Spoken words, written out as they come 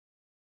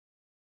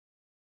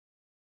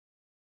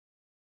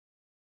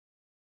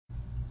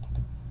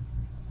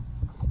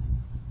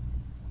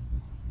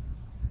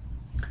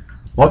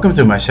Welcome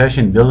to my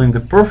session, Building the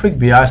Perfect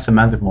BI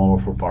Semantic Model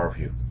for Power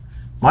View.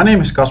 My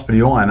name is Casper de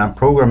Jong and I'm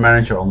Program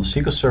Manager on the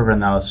SQL Server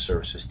Analysis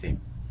Services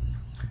team.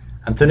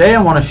 And today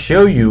I want to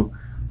show you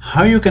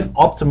how you can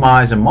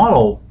optimize a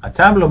model, a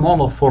tabular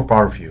model for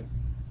Power View.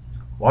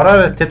 What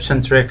are the tips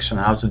and tricks on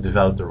how to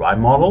develop the right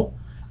model,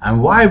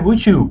 and why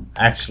would you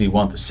actually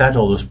want to set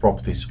all those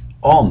properties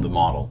on the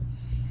model?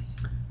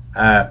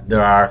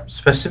 There are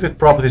specific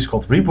properties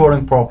called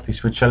reporting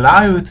properties which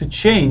allow you to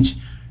change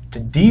the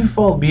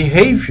default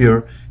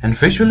behavior and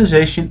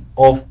visualization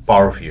of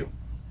Power View.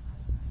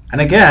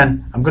 And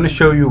again, I'm going to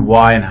show you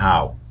why and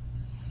how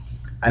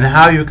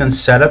you can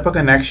set up a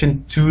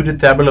connection to the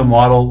tabular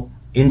model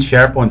in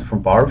SharePoint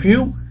from Power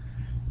View,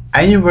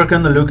 and we're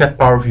going to look at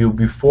Power View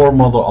before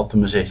model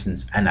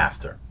optimizations and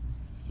after.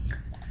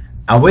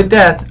 And with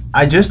that,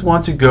 I just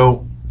want to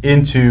go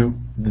into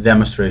the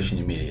demonstration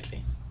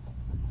immediately.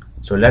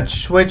 So let's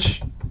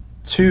switch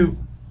to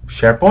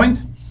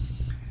SharePoint.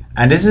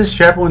 And this is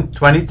SharePoint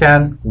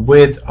 2010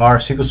 with our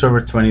SQL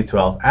Server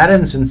 2012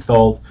 add-ins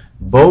installed,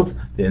 both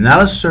the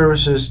analysis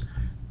services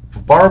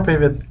for Power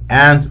Pivot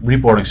and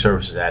reporting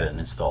services add-in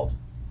installed.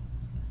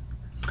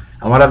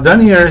 And what I've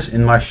done here is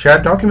in my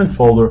shared document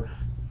folder,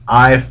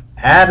 I've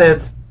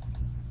added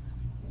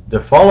the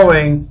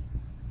following.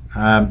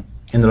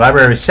 In the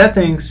library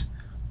settings,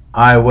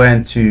 I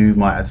went to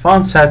my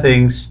advanced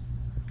settings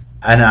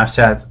and I've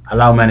set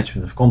allow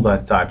management of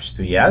content types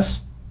to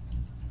yes.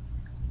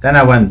 Then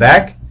I went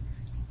back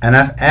and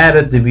I've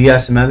added the BI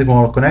semantic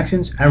model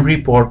connections and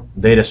report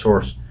data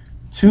source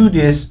to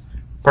this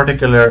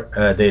particular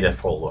data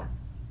folder.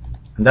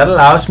 And that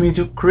allows me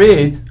to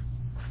create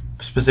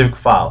specific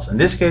files. In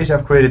this case,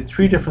 I've created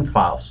 3 different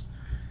files.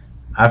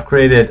 I've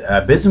created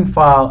a BISM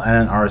file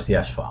and an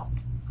RSDS file.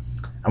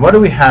 And what do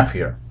we have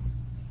here?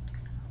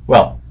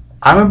 Well,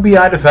 I'm a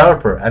BI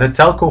developer at a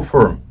telco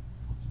firm,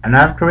 and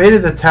I've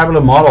created a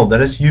tabular model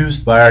that is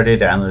used by our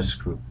data analysts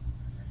group.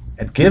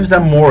 It gives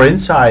them more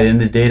insight in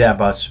the data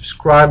about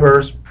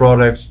subscribers,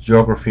 products,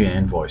 geography, and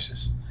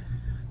invoices.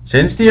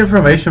 Since the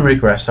information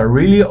requests are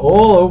really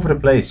all over the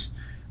place,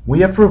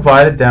 we have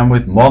provided them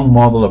with one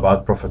model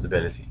about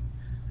profitability,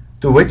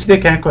 to which they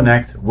can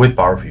connect with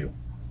Power View.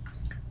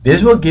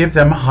 This will give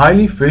them a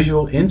highly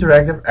visual,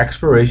 interactive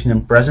exploration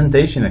and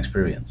presentation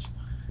experience.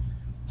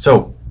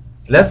 So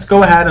let's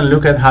go ahead and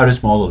look at how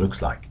this model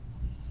looks like.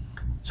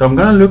 So I'm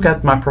going to look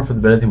at my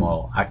profitability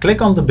model. I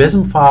click on the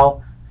BISM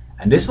file,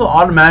 and this will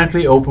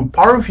automatically open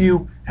Power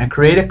View and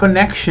create a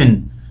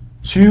connection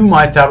to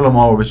my tabular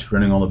model which is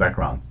running on the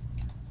background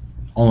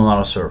on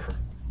another server.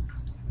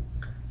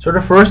 So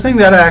the first thing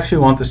that I actually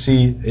want to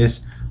see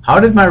is how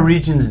did my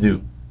regions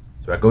do.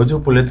 So I go to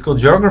political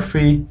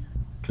geography,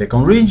 click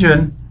on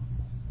region,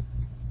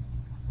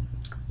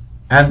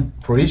 and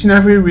for each and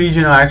every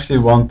region I actually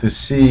want to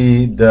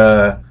see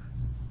the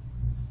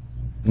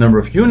number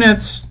of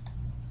units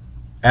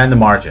and the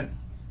margin.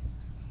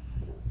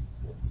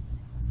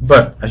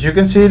 But as you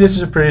can see, this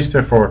is a pretty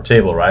straightforward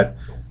table, right?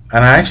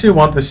 And I actually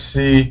want to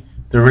see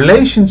the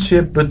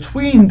relationship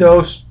between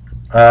those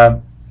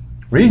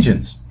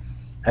regions.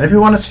 And if you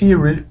want to see a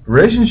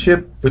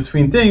relationship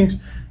between things,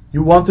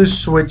 you want to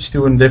switch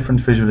to a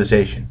different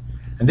visualization.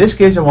 In this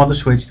case, I want to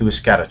switch to a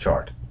scatter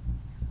chart.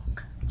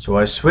 So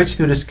I switch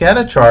to the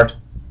scatter chart,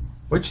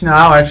 which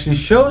now actually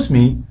shows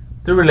me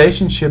the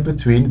relationship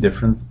between the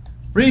different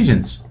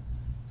regions.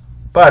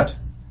 But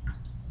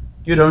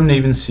you don't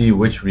even see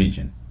which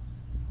region.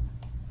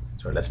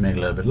 So let's make it a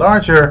little bit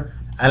larger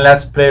and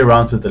let's play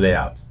around with the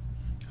layout.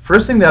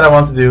 First thing that I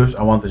want to do is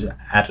I want to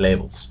add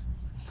labels.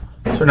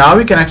 So now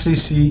we can actually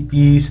see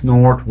east,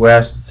 north,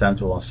 west,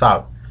 central, and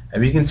south.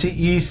 And we can see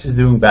east is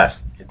doing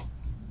best.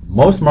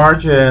 Most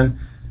margin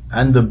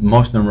and the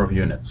most number of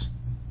units.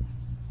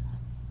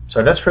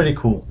 So that's pretty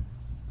cool.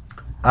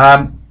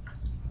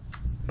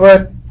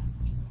 But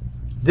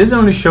this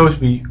only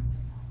shows me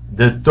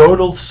the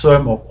total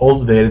sum of all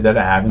the data that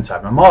I have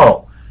inside my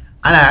model.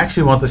 And I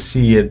actually want to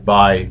see it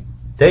by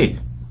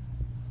date.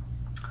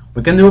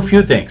 We can do a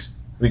few things.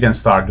 We can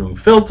start doing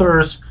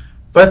filters,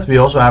 but we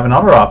also have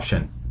another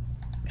option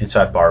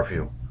inside Power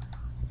View.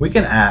 We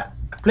can add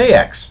a play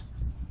X.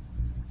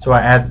 So I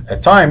add a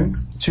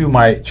time to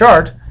my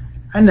chart,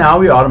 and now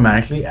we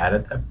automatically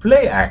added a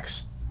play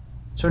X.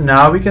 So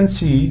now we can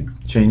see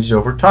changes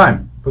over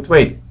time. But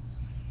wait,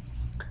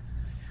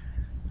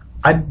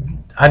 I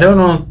do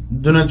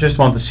not just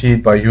want to see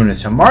it by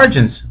units and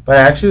margins, but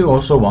I actually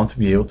also want to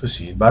be able to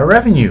see it by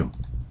revenue.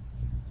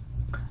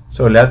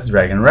 So let's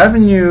drag in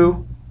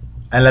revenue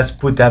and let's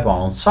put that one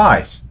on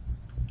size.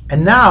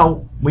 And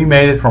now we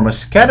made it from a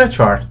scatter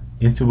chart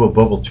into a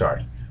bubble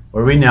chart,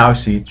 where we now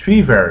see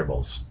 3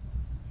 variables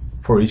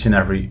for each and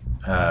every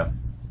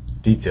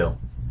detail.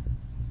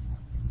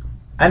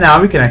 And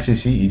now we can actually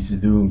see east is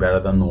doing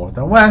better than north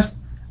and west,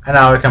 and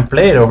now we can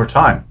play it over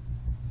time.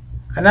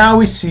 And now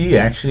we see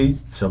actually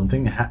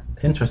something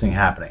interesting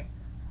happening.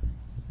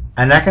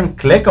 And I can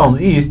click on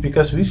east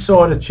because we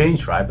saw the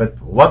change, right?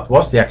 But what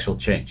was the actual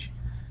change?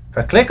 If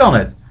I click on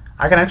it,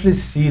 I can actually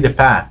see the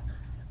path.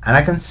 And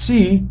I can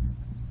see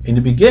in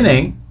the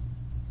beginning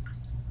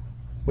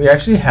we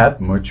actually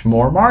had much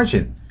more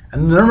margin.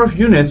 And the number of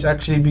units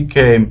actually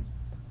became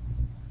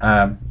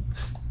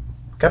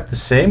kept the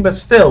same, but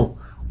still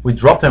we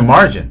dropped in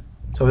margin.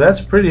 So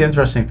that's pretty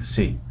interesting to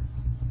see.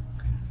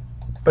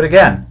 But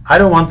again, I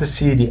don't want to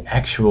see the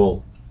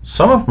actual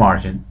sum of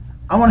margin.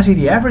 I want to see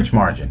the average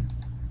margin.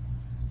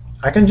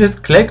 I can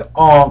just click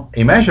on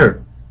a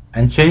measure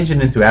and change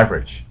it into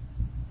average.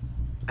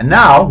 And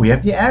now we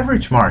have the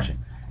average margin.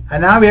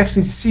 And now we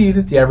actually see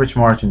that the average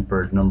margin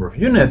per number of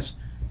units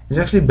is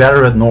actually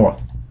better at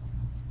North.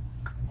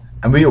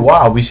 And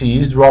we see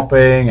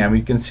eavesdropping, and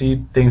we can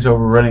see things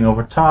running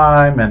over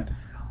time, and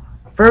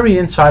very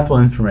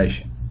insightful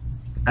information.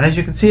 And as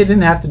you can see, I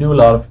didn't have to do a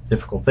lot of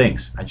difficult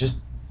things. I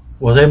just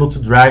was able to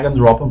drag and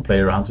drop and play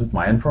around with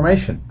my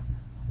information.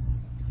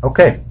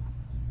 Okay.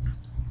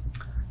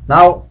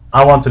 Now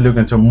I want to look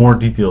into more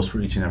details for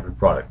each and every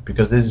product,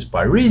 because this is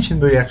by region,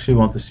 but we actually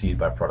want to see it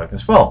by product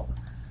as well.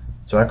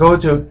 So I go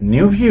to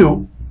New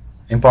View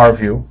in Power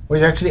View,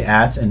 which actually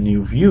adds a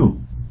new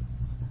view,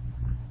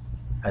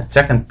 a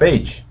second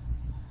page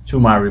to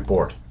my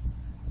report.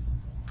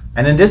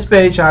 And in this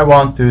page I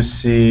want to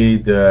see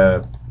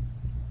the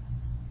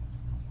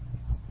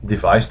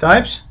device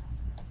types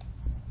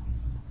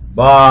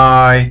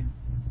by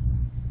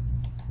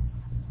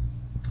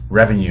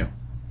revenue.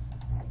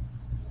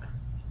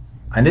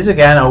 And this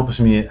again opens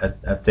me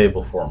a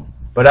table form.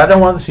 But I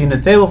don't want to see in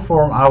the table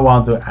form, I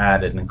want to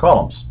add it in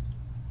columns.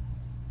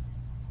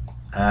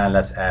 And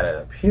let's add it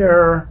up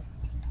here.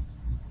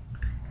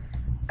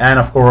 And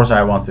of course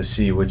I want to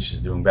see which is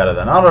doing better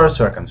than others,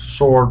 so I can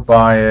sort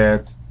by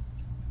it.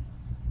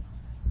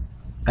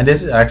 And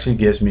this actually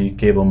gives me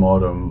cable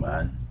modem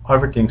and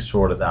everything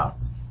sorted out.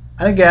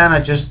 And again, I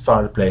just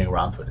started playing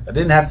around with it. I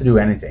didn't have to do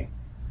anything.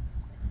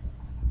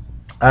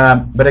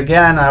 But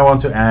again, I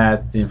want to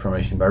add the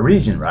information by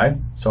region, right?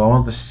 So I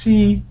want to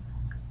see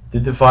the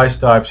device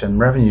types and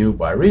revenue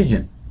by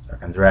region. So I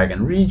can drag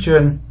in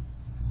region.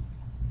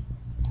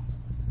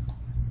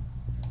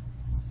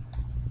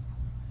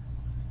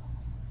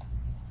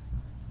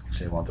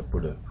 Actually, I want to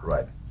put it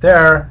right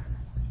there.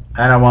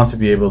 And I want to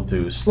be able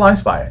to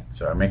slice by it.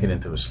 So I make it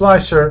into a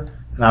slicer.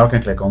 Now I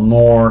can click on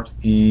North,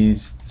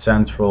 East,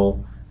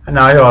 Central. And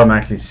now you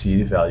automatically see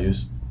the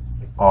values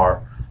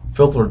are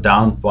filtered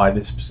down by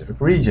this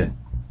specific region.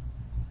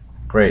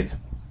 Great.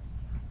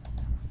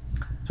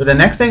 So the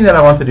next thing that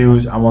I want to do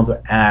is I want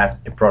to add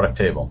a product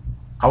table.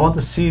 I want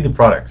to see the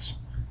products.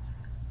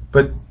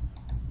 But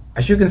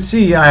as you can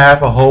see, I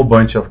have a whole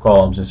bunch of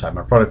columns inside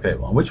my product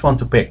table. And which one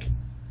to pick?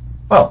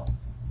 Well,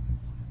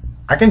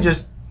 I can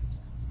just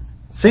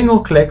single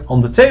click on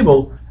the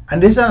table,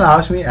 and this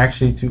allows me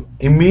actually to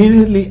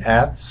immediately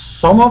add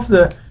some of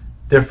the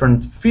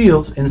different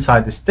fields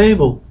inside this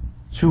table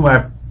to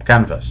my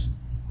canvas.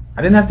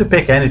 I didn't have to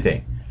pick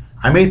anything.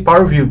 I made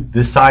Power View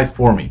decide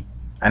for me.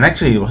 And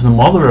actually it was the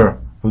modeler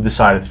who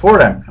decided for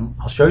them. And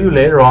I'll show you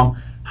later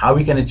on how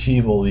we can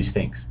achieve all these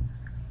things.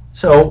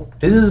 So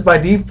this is by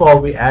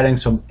default, we're adding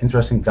some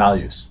interesting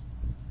values.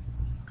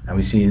 And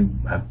we see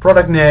a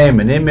product name,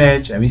 an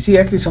image, and we see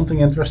actually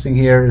something interesting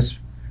here is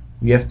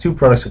we have two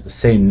products with the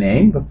same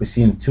name, but we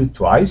see them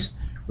twice,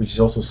 which is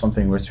also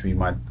something which we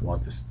might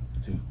want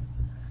to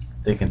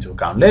take into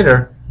account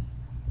later.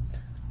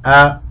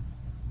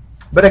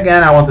 But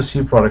again, I want to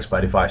see products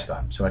by device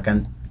type. So I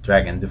can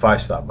drag in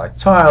device type by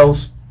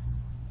tiles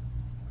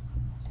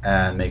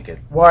and make it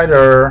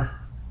wider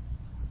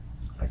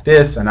like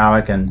this. And now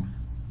I can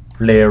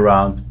play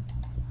around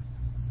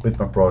with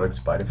my products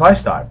by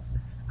device type.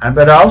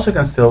 But I also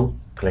can still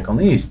click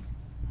on East.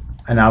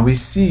 And now we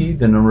see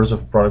the numbers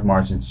of product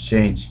margins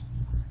change.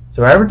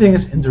 So everything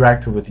is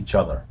interactive with each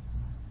other.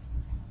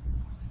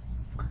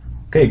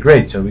 Okay,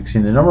 great. So we've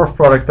seen the number of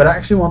products, but I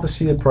actually want to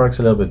see the products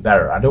a little bit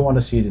better. I don't want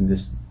to see it in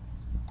this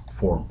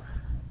form.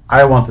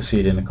 I want to see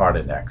it in the card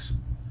index.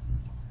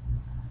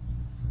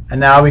 And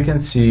now we can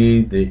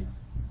see the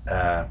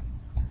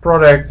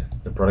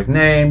product, the product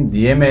name,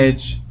 the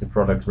image, the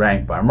product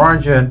rank by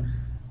margin,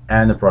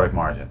 and the product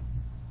margin.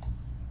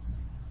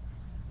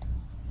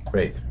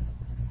 Great.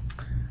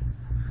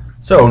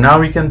 So now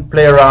we can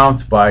play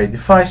around by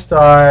device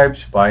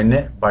types,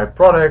 by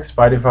products,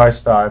 by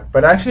device type.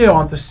 But actually I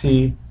want to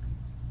see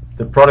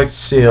the product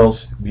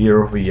sales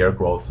year-over-year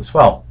growth as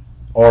well,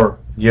 or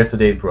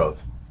year-to-date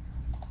growth.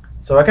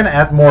 So I can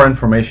add more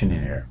information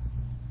in here.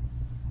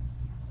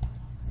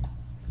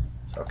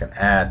 So I can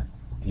add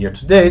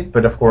year-to-date,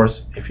 but of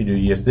course, if you do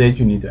year-to-date,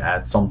 you need to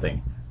add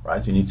something,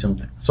 right? You need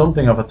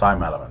something of a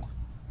time element.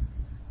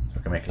 So I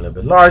can make it a little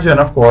bit larger, and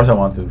of course, I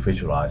want to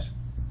visualize.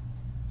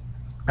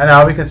 And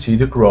now we can see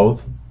the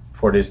growth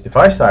for this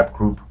device type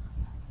group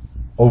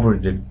over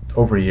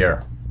a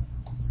year.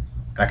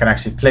 I can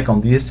actually click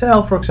on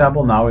DSL, for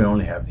example. Now we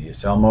only have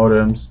DSL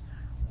modems,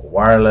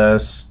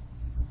 wireless,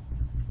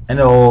 and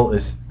it all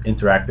is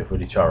interactive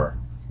with each other.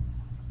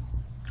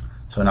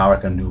 So now I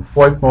can do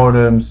VoIP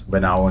modems,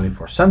 but now only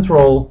for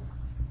central,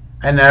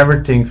 and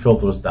everything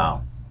filters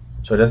down.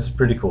 So that's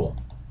pretty cool.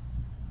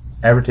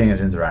 Everything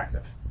is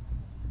interactive.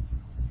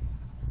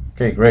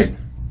 Okay, great.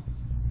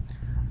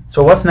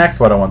 So what's next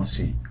what I want to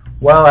see?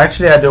 Well,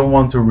 actually I don't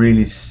want to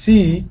really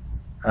see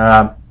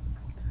the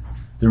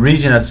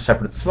region as a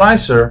separate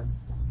slicer.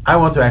 I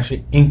want to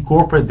actually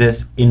incorporate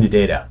this in the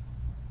data.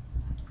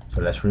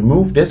 So let's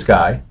remove this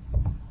guy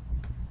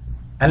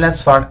and let's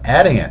start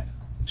adding it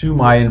to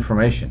my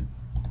information.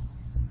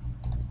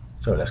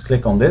 So let's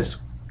click on this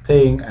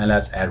thing and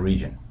let's add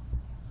region.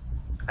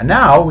 And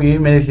now we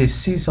immediately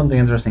see something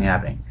interesting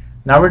happening.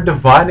 Now we're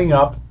dividing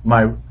up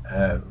my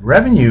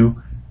revenue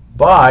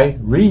by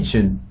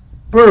region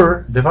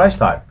per device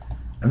type.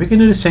 And we can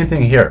do the same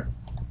thing here.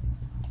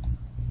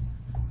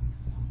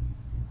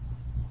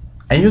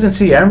 And you can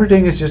see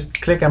everything is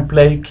just click and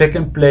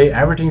play,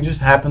 everything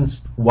just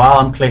happens while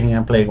I'm clicking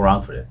and playing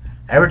around with it.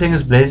 Everything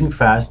is blazing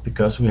fast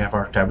because we have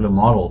our tabular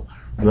model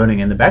running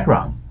in the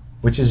background,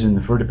 which is in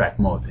the vertipack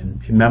mode, in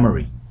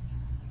memory.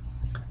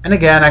 And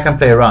again, I can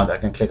play around. I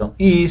can click on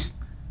east,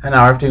 and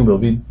now everything will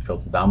be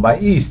filtered down by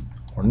east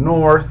or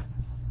north.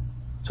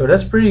 So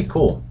that's pretty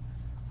cool.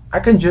 I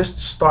can just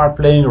start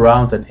playing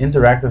around and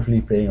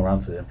interactively playing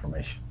around with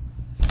information.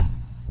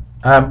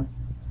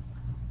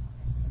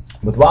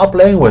 But while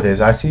playing with this,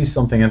 I see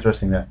something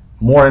interesting,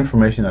 more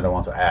information that I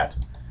want to add.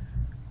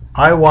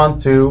 I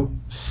want to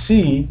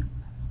see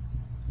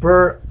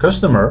per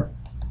customer,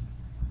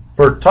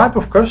 per type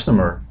of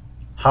customer,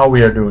 how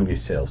we are doing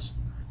these sales.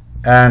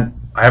 And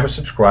I have a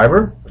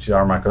subscriber, which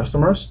are my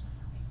customers,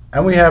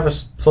 and we have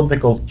something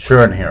called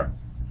churn here.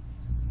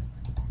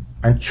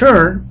 And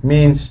churn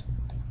means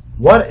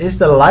what is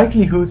the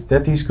likelihood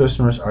that these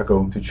customers are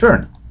going to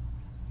churn.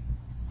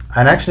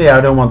 And actually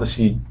I don't want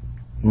to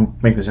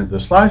make this into a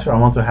slicer. I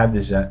want to have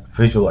this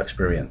visual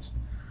experience.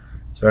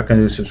 So I can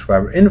do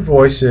subscriber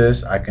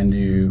invoices, I can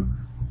do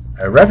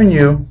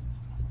revenue,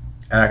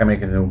 and I can make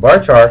it into a bar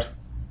chart.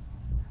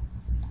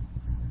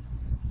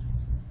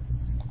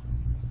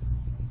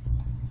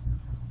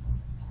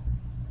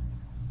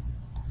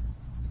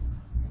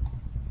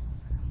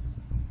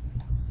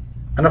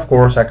 And of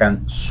course I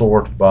can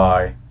sort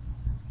by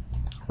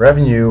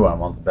revenue. I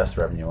want the best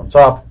revenue on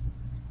top.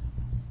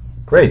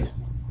 Great.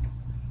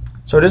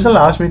 So this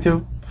allows me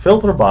to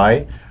filter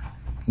by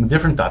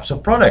different types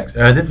of products,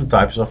 different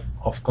types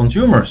of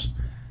consumers.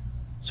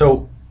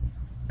 So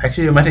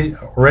actually you might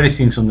have already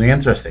seen something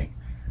interesting.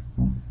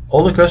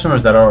 All the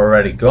customers that are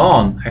already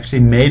gone actually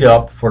made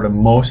up for the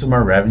most of my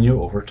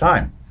revenue over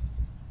time.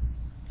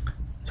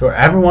 So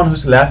everyone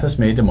who's left has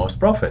made the most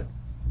profit.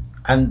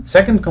 And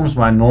second comes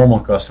my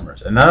normal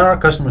customers. And then our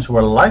customers who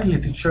are likely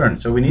to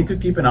churn. So we need to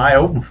keep an eye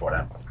open for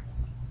them.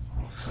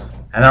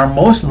 And our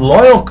most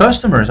loyal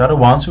customers are the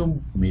ones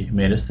who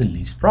made us the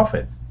least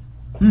profit.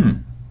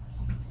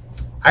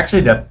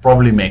 Actually, that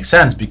probably makes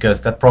sense,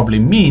 because that probably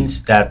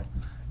means that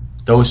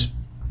those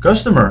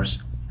customers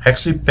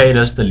actually paid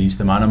us the least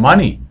amount of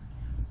money.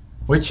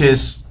 Which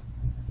is,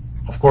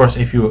 of course,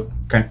 if you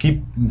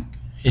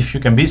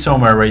can be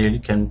somewhere where you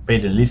can pay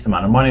the least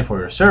amount of money for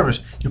your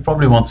service, you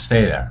probably want to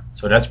stay there.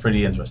 So that's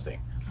pretty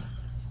interesting.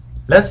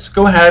 Let's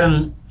go ahead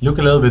and look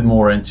a little bit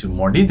more into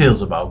more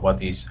details about what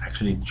these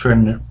actually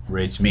churn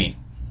rates mean.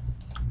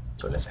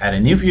 So let's add a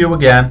new view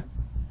again.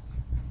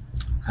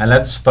 And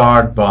let's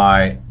start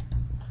by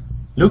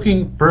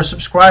looking per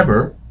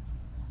subscriber.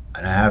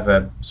 And I have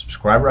a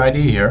subscriber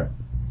ID here.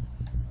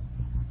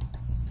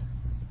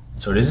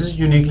 So this is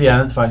uniquely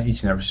identifies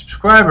each and every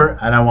subscriber,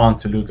 and I want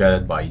to look at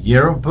it by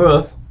year of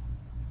birth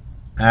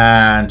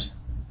and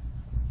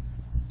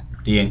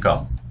the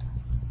income.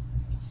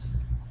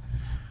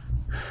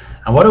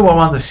 And what do I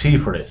want to see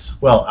for this?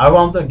 Well, I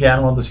want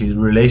to see the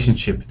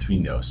relationship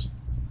between those.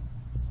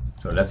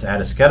 So let's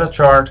add a scatter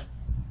chart,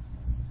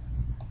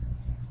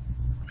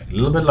 make it a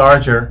little bit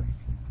larger,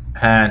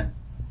 and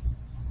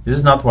this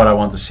is not what I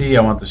want to see.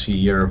 I want to see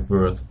year of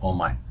birth on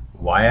my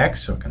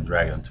y-axis, so I can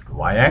drag it onto the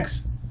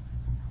y-axis.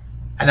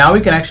 And now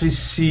we can actually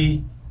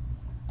see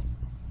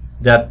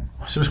that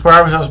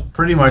subscribers are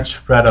pretty much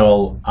spread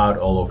out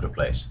all over the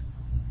place.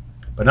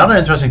 But another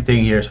interesting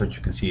thing here is what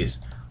you can see is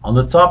on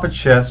the top it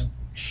says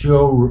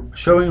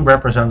showing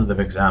representative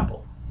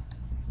example.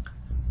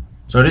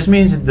 So this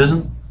means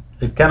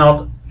it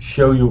cannot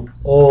show you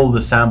all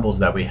the samples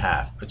that we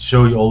have, but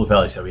show you all the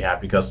values that we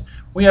have, because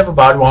we have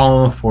about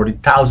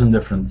 140,000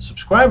 different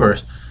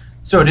subscribers.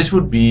 So this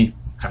would be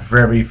a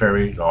very,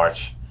 very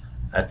large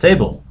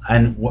table.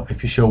 And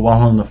if you show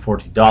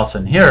 140 dots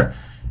in here,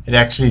 it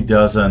actually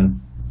doesn't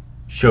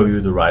show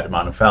you the right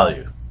amount of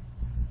value.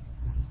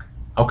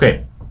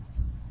 Okay,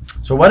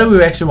 so what do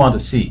we actually want to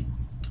see?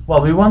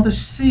 Well, we want to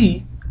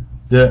see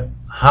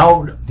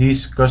how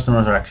these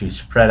customers are actually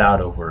spread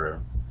out over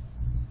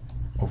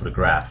the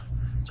graph.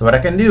 So what I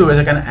can do is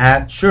I can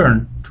add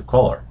churn to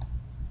color.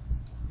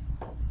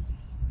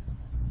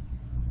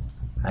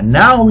 And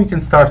now we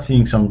can start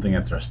seeing something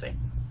interesting.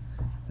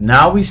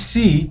 Now we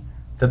see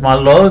that my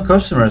loyal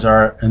customers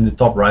are in the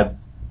top right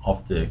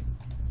of the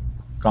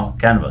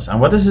canvas.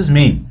 And what does this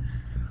mean?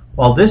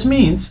 Well, this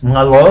means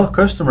my loyal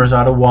customers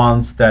are the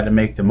ones that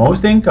make the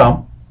most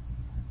income,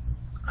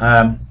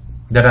 that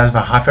have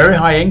a very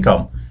high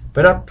income,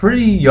 but are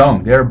pretty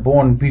young. They're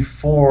born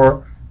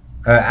before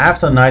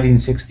after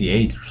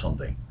 1968 or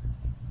something.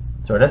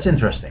 So that's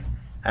interesting.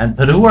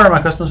 But who are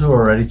my customers who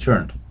are already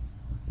churned?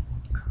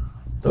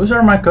 Those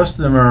are my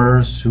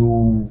customers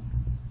who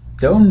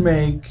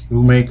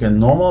make a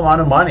normal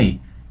amount of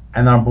money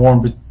and are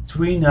born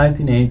between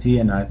 1980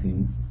 and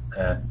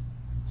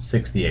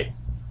 1968.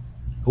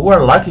 Who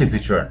are likely to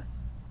churn?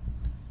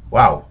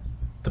 Wow,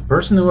 the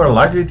person who are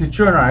likely to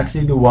churn are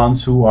actually the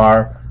ones who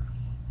are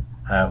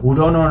who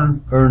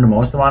don't earn the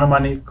most amount of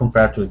money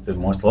compared to the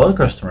most other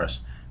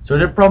customers. So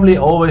they're probably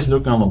always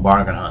looking on the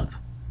bargain hunt.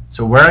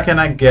 So where can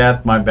I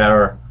get my a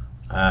better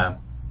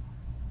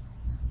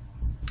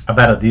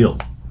deal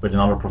with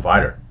another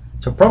provider?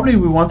 So probably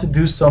we want to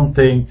do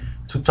something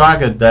to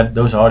target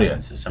those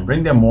audiences and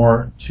bring them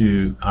more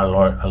to our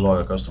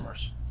loyal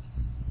customers.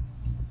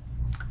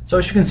 So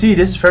as you can see,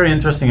 this is very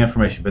interesting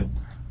information, but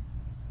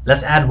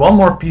let's add one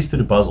more piece to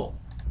the puzzle.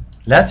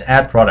 Let's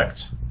add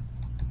products.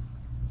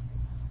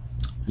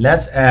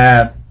 Let's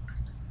add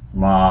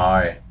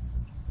my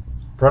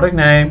product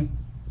name,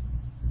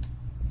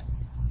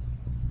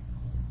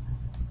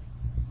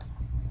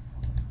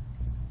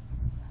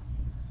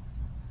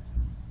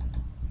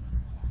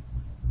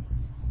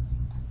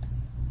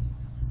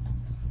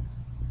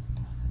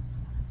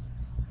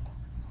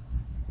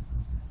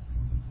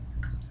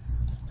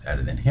 add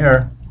it in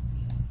here,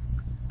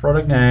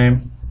 product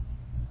name,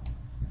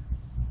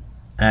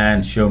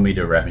 and show me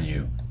the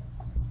revenue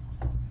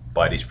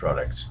by these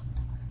products.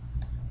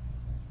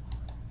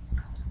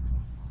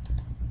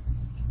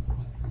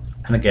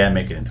 And again,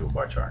 make it into a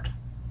bar chart.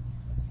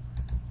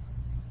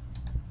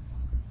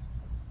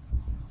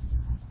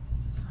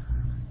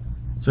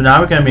 So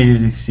now we can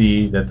immediately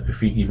see that if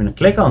we even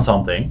click on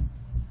something,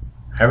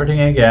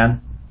 everything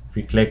again, if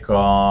we click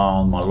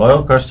on my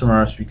loyal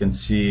customers, we can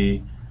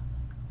see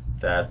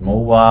that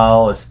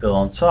mobile is still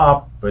on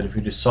top, but if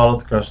we do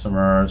solid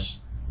customers,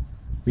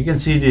 we can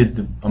see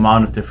the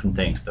amount of different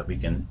things that we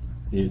can,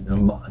 the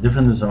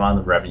different amount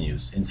of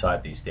revenues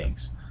inside these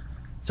things.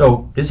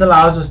 So this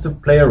allows us to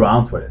play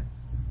around with it.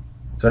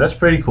 So that's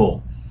pretty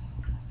cool.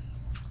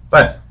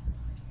 But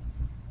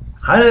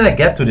how did I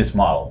get to this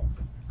model?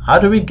 How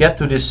do we get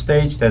to this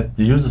stage that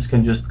the users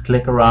can just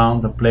click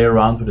around and play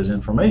around with this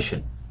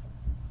information?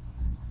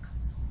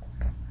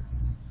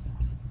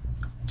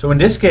 So in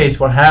this case,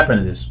 what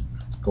happened is,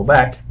 let's go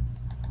back.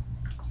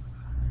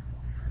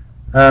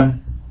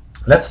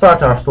 Let's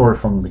start our story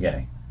from the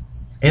beginning.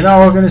 In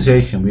our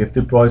organization, we have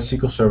deployed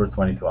SQL Server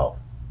 2012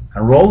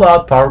 and rolled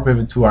out Power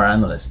Pivot to our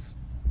analysts.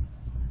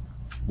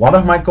 One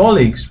of my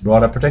colleagues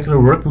brought a particular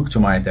workbook to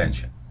my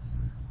attention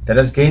that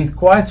has gained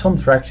quite some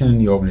traction in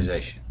the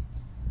organization.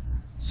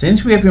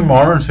 Since we have been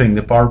monitoring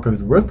the Power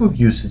Pivot workbook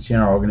usage in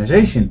our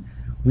organization,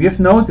 we have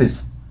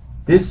noticed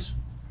this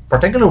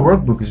particular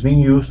workbook is being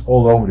used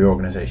all over the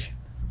organization.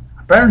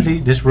 Apparently,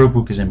 this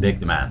workbook is in big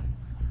demand.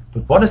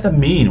 But what does that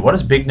mean? What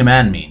does big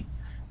demand mean?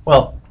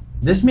 Well,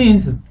 this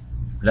means that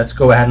let's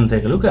go ahead and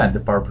take a look at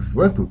the Power Pivot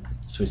workbook.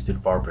 Switch to the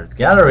Power Pivot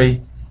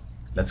gallery.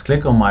 Let's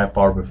click on my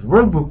Power Pivot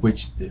workbook,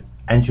 which the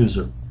end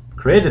user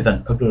created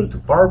and uploaded to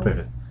Power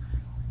Pivot.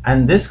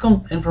 And this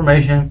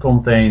information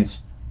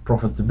contains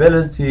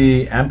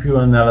profitability, MPU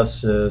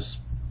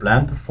analysis,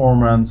 plan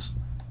performance,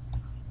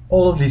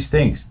 all of these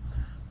things.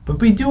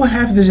 But we do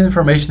have this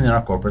information in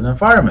our corporate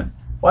environment.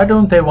 Why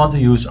don't they want to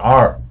use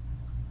our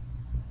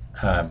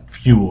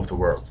view of the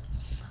world?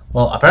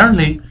 Well,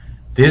 apparently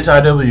this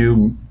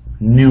IW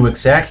knew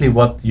exactly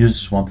what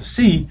users want to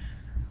see,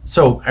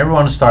 so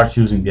everyone starts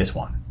using this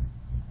one.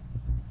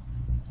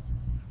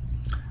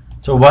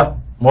 So what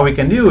we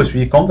can do is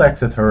we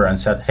contacted her and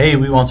said, hey,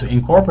 we want to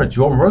incorporate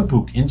your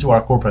workbook into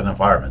our corporate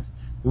environment.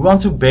 We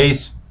want to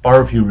base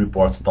Power View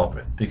reports on top of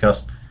it,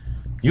 because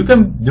you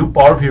can do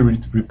Power View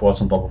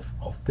reports on top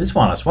of this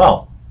one as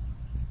well.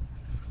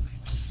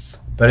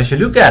 But as you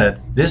look at it,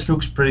 this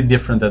looks pretty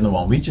different than the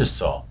one we just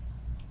saw.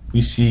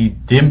 We see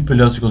dim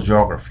political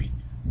geography,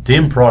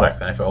 dim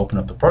product, and if I open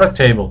up the product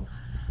table,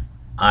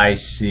 I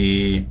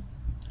see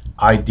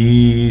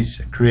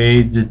IDs,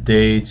 created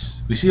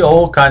dates. We see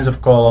all kinds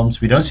of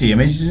columns. We don't see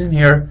images in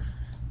here.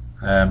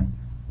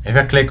 If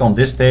I click on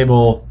this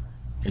table,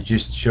 it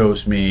just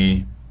shows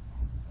me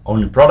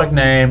only product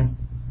name.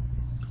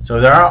 So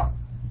there are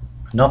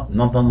not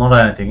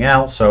anything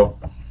else. So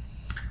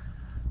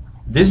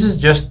this is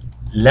just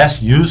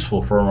less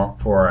useful for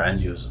our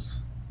end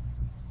users.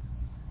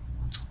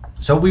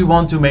 So we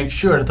want to make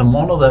sure that the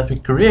model that we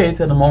create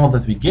and the model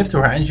that we give to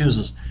our end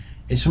users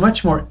is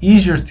much more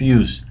easier to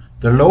use.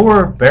 The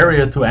lower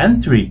barrier to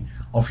entry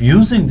of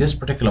using this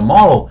particular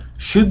model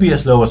should be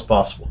as low as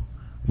possible.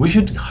 We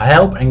should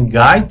help and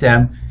guide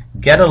them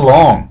get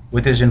along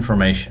with this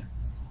information.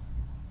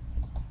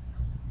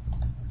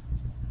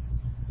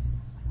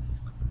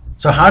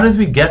 So how did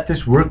we get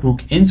this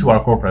workbook into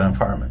our corporate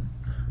environment?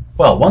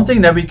 Well, one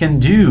thing that we can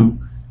do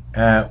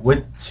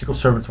with SQL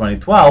Server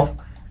 2012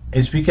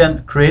 is we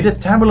can create a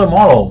tabular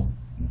model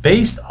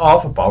based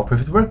off a Power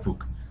Pivot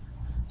workbook.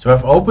 So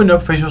I've opened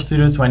up Visual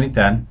Studio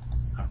 2010,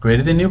 I've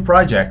created a new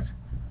project,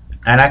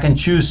 and I can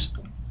choose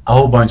a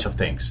whole bunch of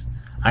things.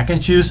 I can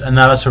choose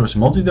analysis service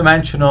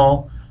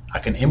multidimensional. I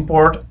can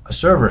import a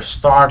server,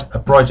 start a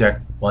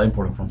project while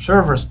importing from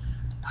servers.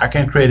 I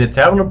can create a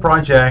tabular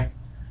project.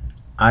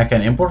 I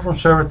can import from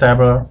server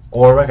tabular,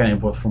 or I can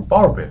import from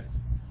Power Pivot.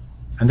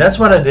 And that's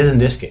what I did in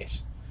this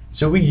case.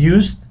 So we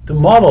used the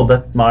model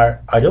that my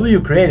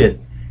IW created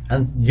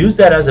and used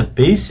that as a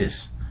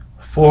basis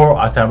for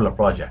our tabular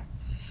project.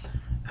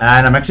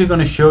 And I'm actually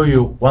going to show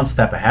you one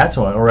step ahead.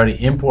 So I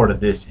already imported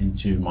this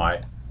into my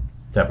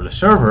tabular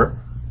server.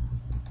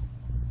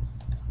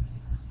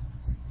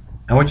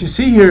 And what you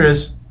see here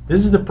is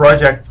this is the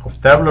project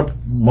of tabular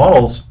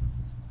models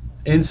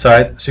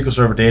inside SQL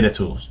Server Data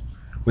Tools,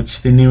 which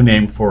is the new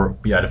name for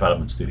BI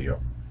Development Studio.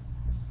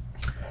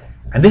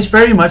 And this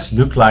very much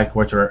looks like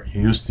what you're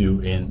used to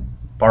in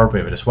Power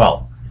Pivot as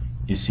well.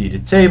 You see the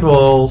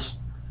tables.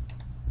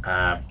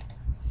 There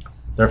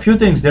are a few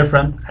things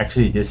different.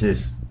 Actually, this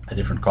is a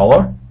different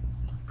color,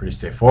 pretty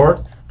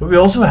straightforward. But we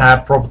also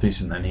have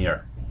properties in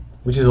here,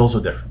 which is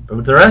also different. But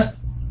with the rest,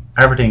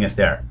 everything is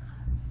there.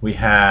 We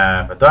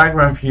have a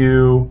diagram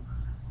view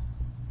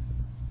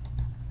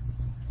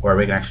where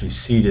we can actually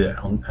see the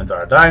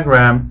entire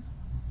diagram.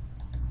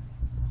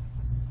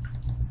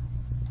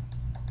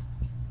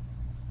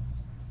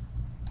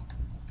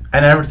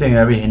 And everything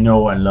that we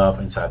know and love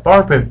inside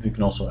Power Pivot, we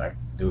can also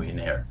do in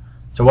here.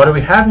 So what do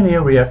we have in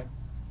here? We have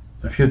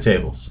a few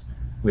tables.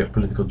 We have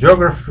political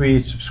geography,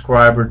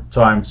 subscriber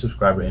time,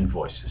 subscriber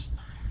invoices.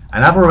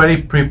 And I've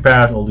already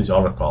prepared all these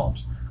other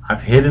columns.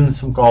 I've hidden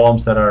some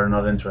columns that are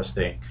not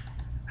interesting.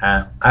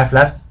 And I've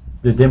left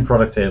the dim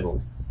product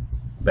table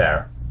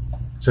bare.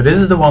 So this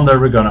is the one that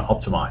we're going to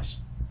optimize.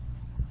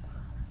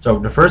 So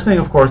the first thing,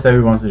 of course, that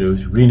we want to do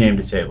is rename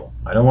the table.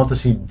 I don't want to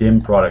see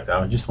dim product.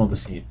 I just want to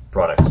see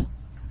product.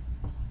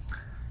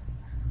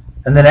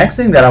 And the next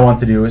thing that I want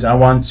to do is I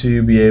want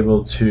to be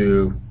able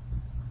to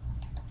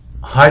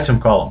hide some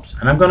columns.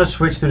 And I'm going to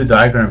switch to the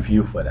diagram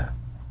view for that,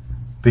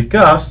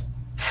 because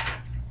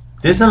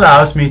this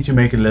allows me to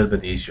make it a little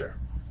bit easier.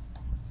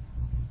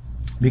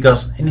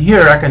 Because in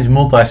here I can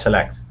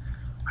multi-select.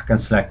 I can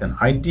select an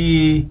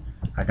ID,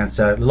 I can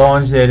select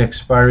launch date,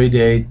 expiry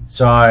date,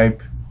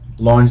 type,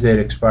 launch date,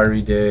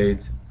 expiry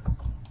date,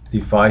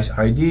 device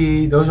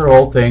ID. Those are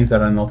all things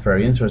that are not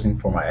very interesting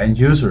for my end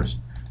users.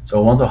 So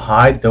I want to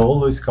hide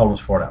all these columns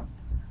for them.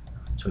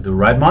 So do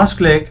right mouse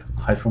click,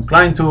 hide from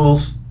client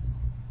tools,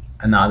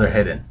 and now they're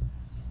hidden.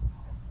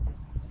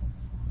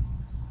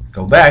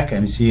 Go back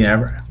and you see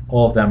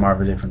all of them are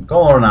of a different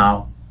color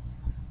now.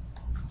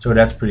 So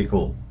that's pretty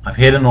cool. I've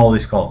hidden all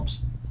these columns.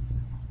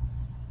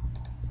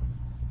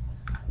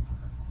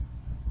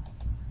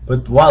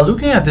 But while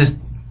looking at this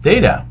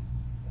data,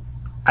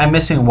 I'm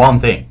missing one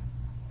thing.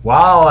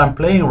 While I'm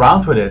playing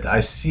around with it, I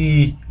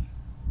see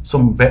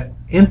some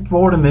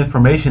important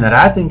information that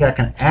I think I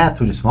can add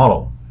to this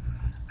model.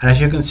 And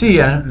as you can see,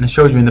 and I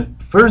showed you in the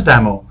first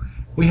demo,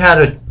 we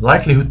had a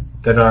likelihood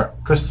that our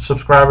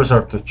subscribers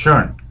are to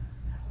churn.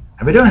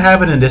 And we don't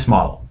have it in this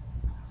model.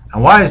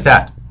 And why is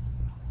that?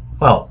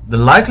 Well, the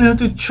likelihood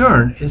to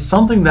churn is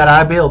something that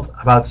I built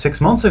about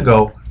 6 months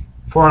ago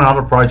for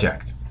another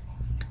project.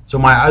 So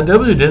my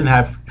IW didn't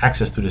have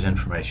access to this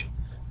information,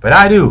 but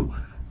I do,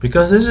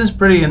 because this is a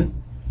pretty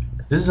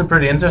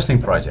interesting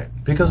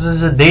project, because this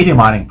is a data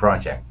mining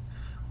project.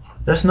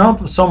 There's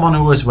not someone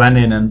who has went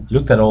in and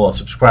looked at all the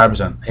subscribers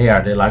and, hey,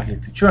 are they likely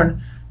to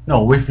churn?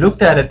 No, we've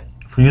looked at it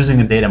for using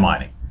a data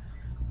mining.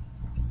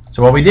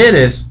 So what we did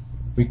is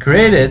we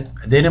created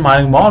a data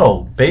mining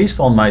model based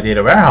on my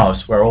data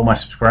warehouse where all my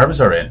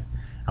subscribers are in,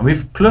 and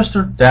we've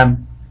clustered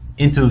them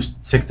into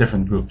 6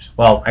 different groups.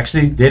 Well,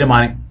 actually, data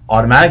mining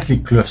automatically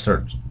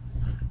clustered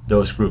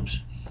those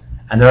groups,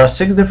 and there are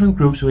 6 different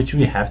groups which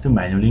we have to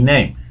manually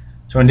name.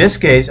 So in this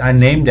case, I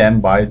named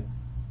them by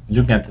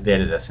looking at the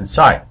data that's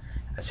inside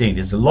and seeing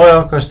this is a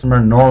loyal customer,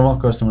 normal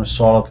customer,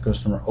 solid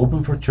customer,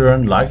 open for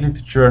churn, likely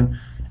to churn,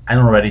 and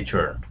already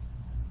churned.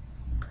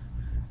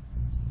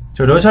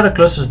 So those are the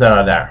clusters that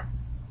are there.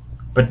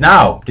 But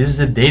now, this is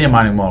a data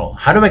mining model.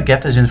 How do I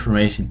get this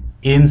information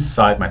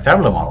inside my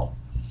tabular model?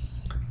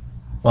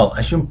 Well,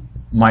 as you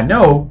might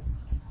know,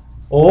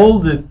 all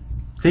the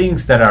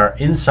things that are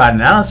inside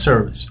an analysis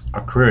service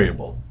are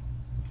queryable.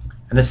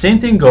 And the same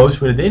thing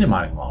goes with a data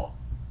mining model.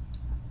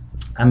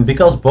 And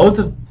because both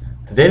the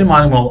data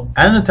mining model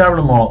and the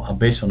tabular model are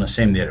based on the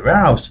same data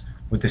warehouse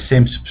with the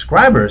same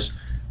subscribers,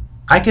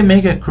 I can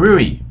make a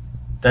query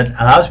that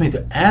allows me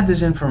to add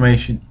this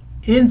information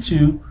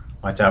into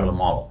my tabular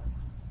model.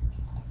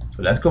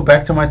 So let's go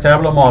back to my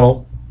tabular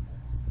model.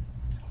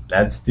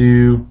 Let's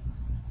do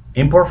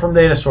import from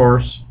data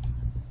source.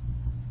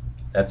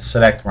 Let's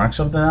select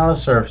Microsoft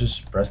Analysis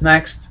Services, press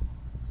next.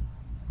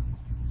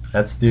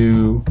 Let's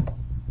do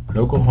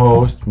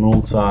localhost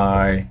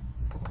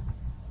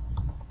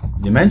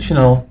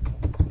multi-dimensional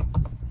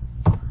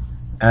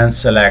and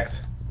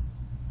select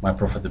my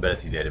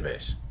profitability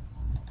database.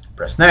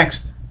 Press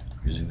next,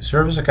 using the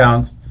service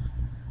account.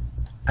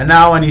 And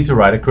now I need to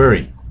write a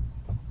query.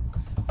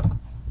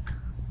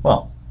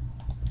 Well,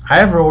 I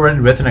have already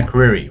written a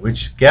query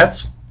which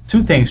gets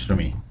 2 things from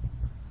me.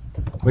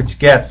 which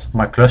gets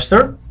my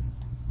cluster.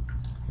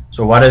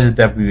 So what is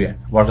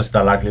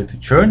the likelihood to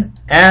churn,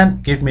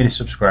 and give me the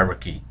subscriber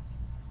key.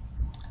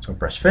 So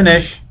press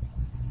finish.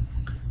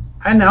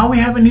 And now we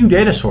have a new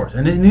data source,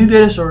 and this new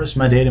data source is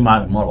my data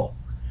mining model.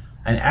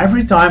 And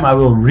every time I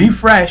will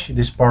refresh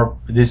this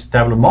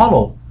tablet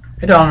model,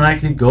 it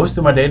automatically goes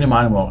to my data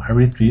mining model and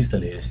retrieves the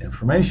latest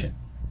information.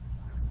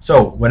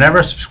 So whenever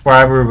a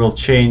subscriber will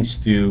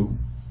change to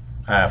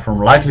from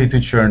likely to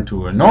churn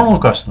to a normal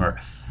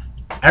customer,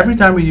 every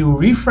time we do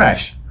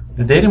refresh,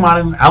 the data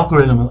mining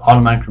algorithm will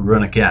automatically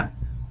run again.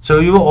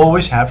 So you will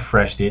always have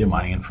fresh data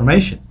mining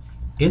information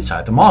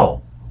inside the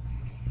model.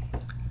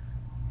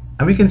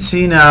 And we can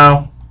see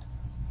now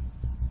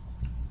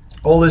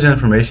all this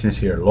information is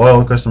here.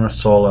 Loyal customer,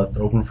 solid,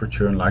 open for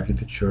churn, likely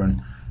to churn,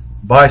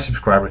 by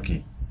subscriber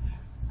key.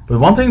 But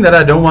one thing that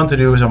I don't want to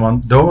do is I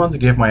don't want to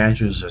give my end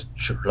users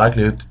a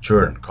likelihood to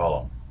churn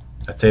column,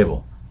 a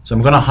table. So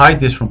I'm going to hide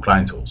this from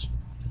client tools.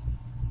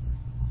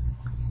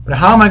 But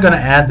how am I going to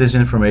add this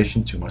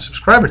information to my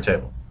subscriber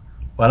table?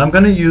 Well, I'm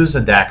going to use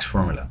a DAX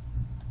formula.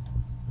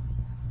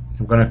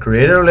 I'm going to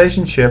create a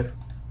relationship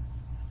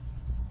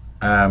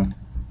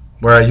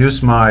where I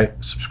use my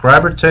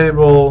subscriber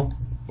table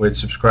with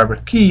subscriber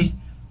key,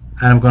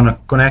 and I'm going to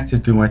connect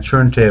it to my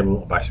churn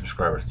table by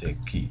subscriber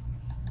key.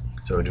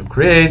 So we do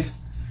create,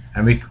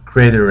 and we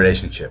create a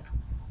relationship.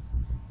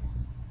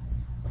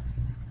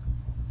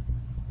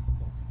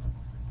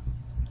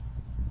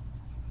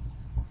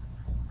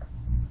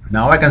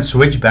 Now I can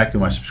switch back to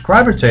my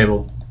subscriber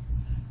table,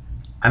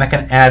 and I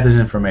can add this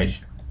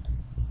information.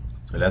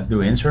 So let's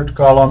do insert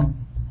column.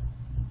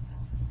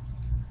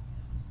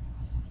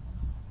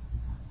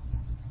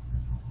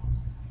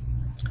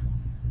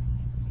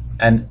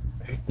 And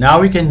now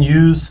we can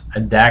use a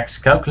DAX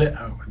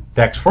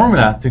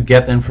formula to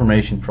get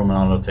information from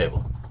another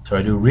table. So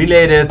I do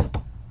related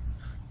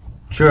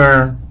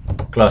churn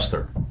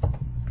cluster.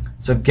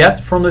 So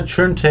get from the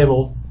churn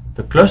table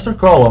the cluster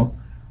column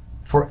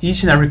for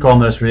each and every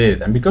column that's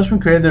related. And because we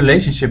created a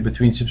relationship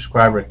between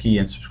subscriber key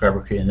and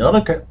the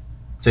other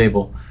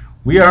table,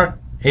 we are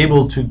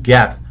able to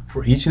get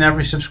for each and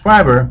every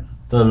subscriber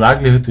the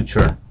likelihood to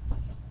churn.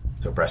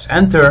 So press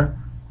enter,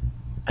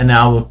 and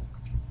now we'll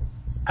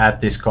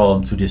add this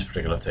column to this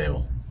particular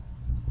table.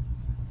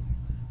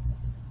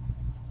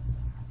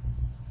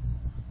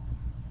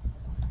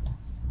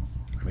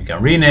 We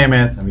can rename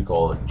it and we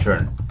call it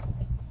churn.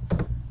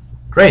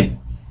 Great.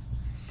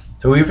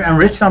 So we've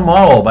enriched our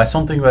model by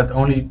something that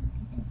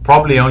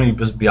probably only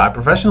BI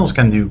professionals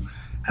can do,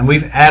 and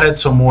we've added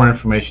some more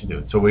information to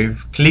it. So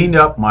we've cleaned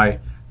up my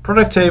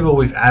product table,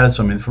 we've added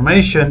some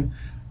information.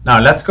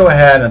 Now let's go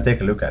ahead and take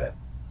a look at it.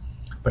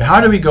 But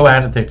how do we go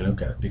ahead and take a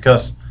look at it?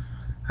 Because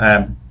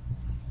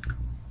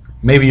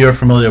maybe you're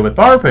familiar with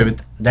Power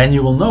Pivot, then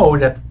you will know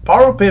that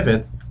Power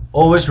Pivot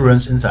always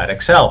runs inside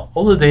Excel.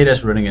 All the data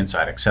is running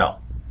inside Excel.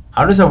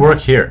 How does that work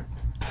here?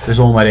 Does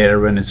all my data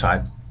run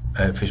inside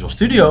Visual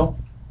Studio?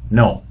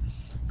 No,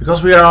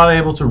 because we are not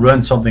able to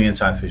run something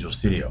inside Visual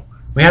Studio.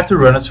 We have to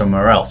run it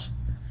somewhere else.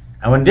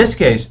 And in this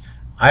case,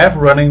 I'm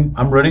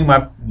running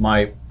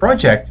my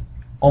project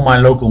on my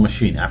local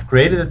machine. I've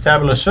created a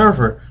tabular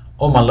server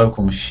on my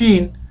local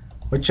machine,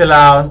 which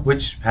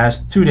has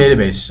two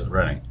databases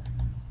running.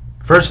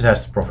 First, it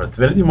has the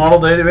profitability model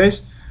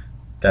database.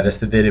 That is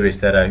the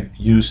database that I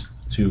used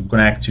to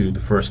connect to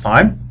the first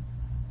time.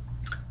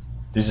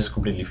 This is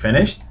completely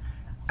finished.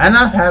 And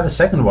I have a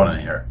second one in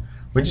here,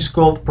 which is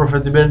called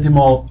profitability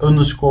model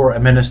 _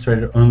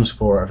 administrator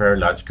 _ a very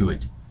large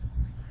GUID.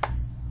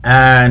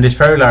 And this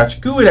very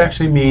large GUID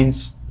actually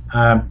means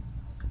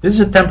this is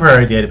a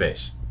temporary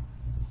database.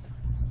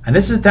 And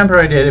this is a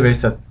temporary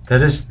database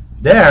that is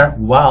there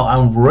while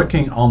I'm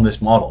working on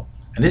this model.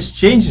 And this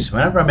changes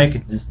whenever I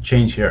make this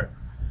change here.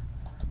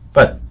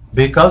 But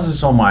because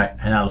it's on my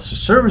analysis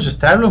services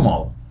tabular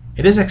model,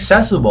 it is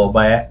accessible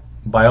by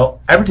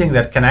everything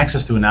that can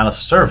access to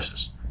analysis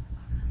services.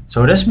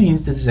 So this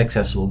means this is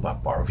accessible by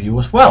PowerView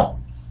as well.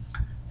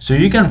 So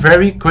you can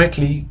very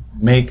quickly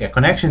make a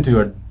connection to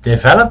your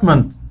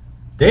development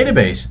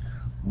database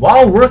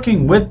while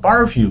working with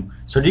PowerView,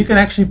 so that you can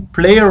actually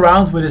play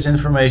around with this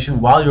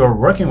information while you're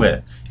working with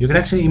it. You can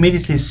actually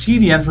immediately see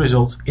the end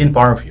results in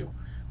PowerView,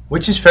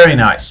 which is very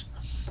nice.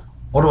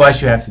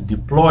 Otherwise you have to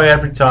deploy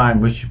every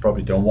time, which you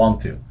probably don't want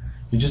to.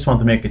 You just want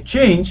to make a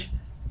change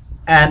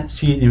and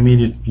see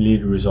immediately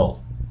the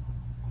result.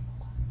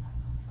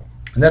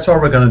 And that's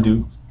what we're going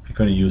to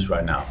use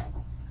right now.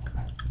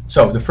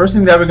 So the first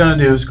thing that we're going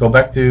to do is go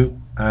back to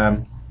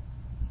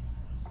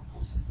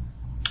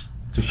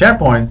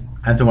SharePoint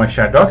and to my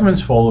shared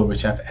documents folder,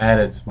 which I've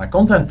added my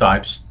content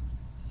types.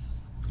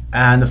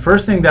 And the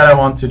first thing that I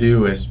want to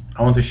do is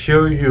I want to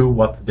show you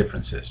what the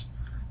difference is.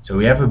 So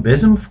we have a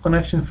BISM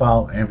connection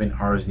file and an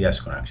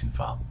RSDS connection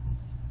file.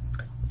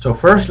 So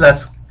first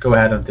let's go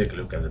ahead and take a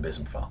look at the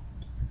BISM file.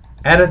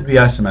 Added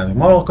BI semantic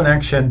model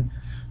connection,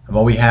 and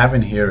what we have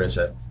in here is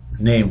a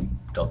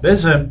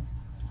name.bism,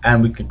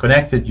 and we can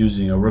connect it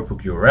using a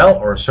workbook URL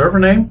or a server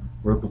name.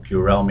 Workbook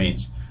URL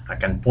means I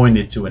can point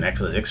it to an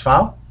XLSX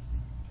file,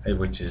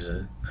 which is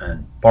a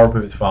Power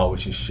Pivot file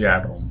which is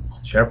shared on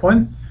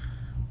SharePoint.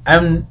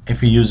 And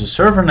if we use a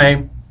server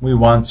name, we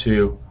want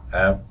to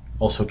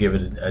also give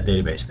it a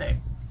database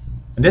name.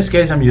 In this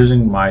case, I'm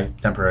using my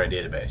temporary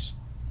database.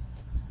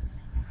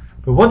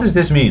 But what does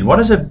this mean? What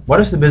does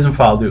the BISM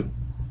file do?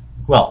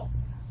 Well,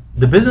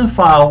 the BISM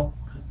file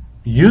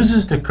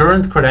uses the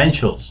current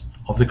credentials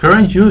of the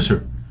current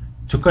user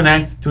to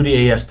connect to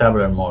the AS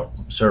Tabular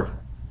server.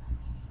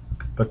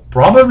 But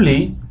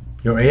probably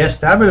your AS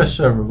Tabular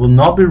server will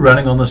not be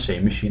running on the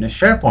same machine as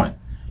SharePoint.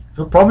 It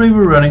will probably be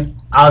running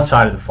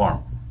outside of the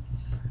farm.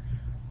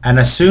 And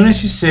as soon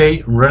as you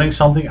say running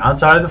something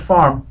outside of the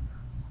farm,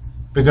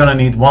 we're going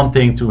to need one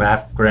thing to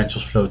have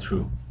credentials flow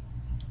through.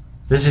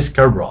 This is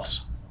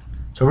Kerberos.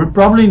 So we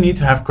probably need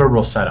to have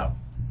Kerberos set up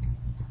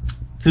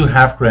to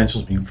have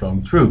credentials being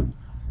flowing through.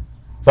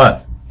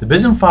 But the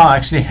BISM file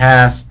actually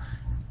has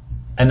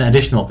an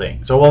additional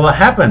thing. So what will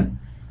happen?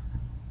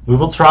 We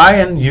will try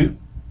and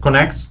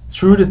connect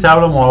through the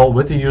tabular model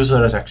with the user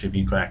that has actually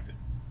been connected.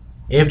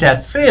 If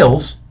that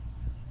fails,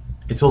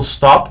 it will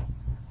stop,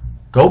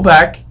 go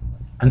back,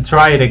 and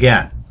try it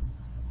again.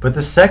 But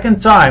the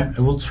second time, it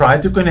will try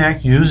to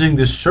connect using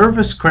the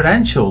service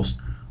credentials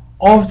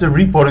of the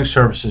reporting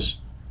services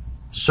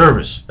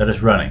service that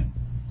is running,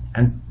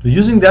 and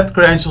using that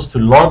credentials to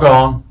log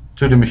on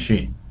to the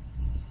machine.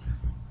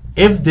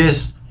 If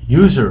this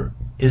user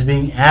is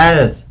being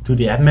added to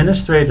the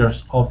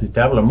administrators of the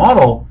tabular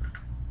model,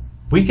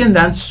 we can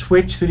then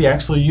switch to the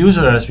actual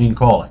user that has been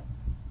calling.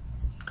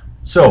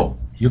 So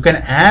you can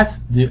add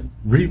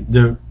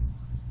the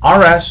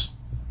RS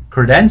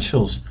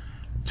credentials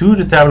to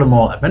the tabular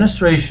model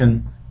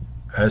administration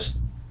as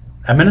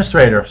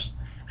administrators,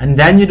 and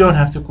then you don't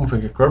have to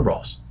configure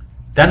Kerberos.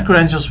 Then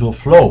credentials will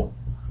flow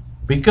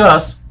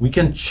because we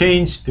can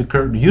change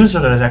the user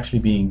that is actually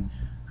being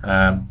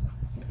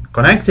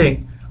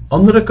connecting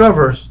under the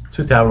covers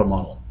to tabular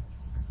model.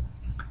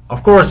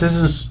 Of course, this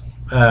is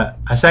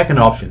a second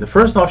option. The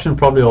first option will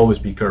probably always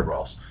be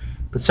Kerberos,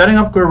 but setting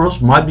up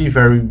Kerberos might be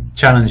very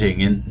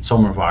challenging in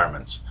some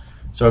environments.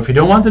 So if you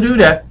don't want to do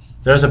that,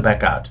 there's a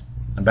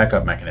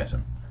backup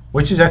mechanism,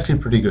 which is actually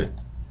pretty good.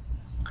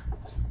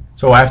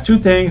 So I have two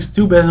things,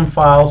 two BISM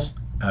files,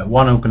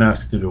 one who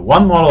connects to the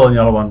one model and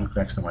the other one who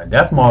connects to my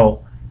dev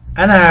model,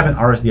 and I have an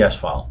RSDS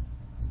file.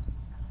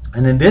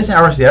 And in this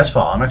RSDS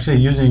file, I'm actually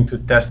using to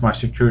test my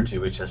security,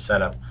 which is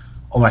set up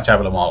on my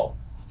tabular model.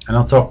 And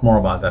I'll talk more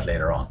about that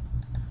later on.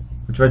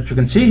 But what you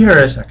can see here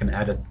is I can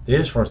edit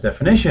this for its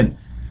definition,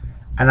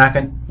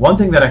 and one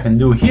thing that I can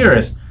do here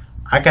is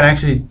I can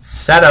actually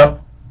set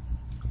up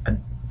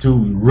to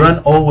run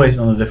always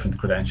on the different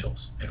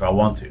credentials if I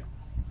want to.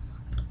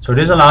 So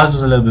this allows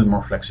us a little bit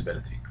more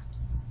flexibility.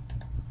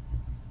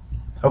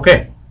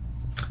 Okay,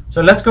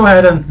 so let's go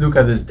ahead and look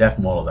at this dev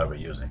model that we're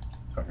using.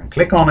 So I can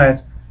click on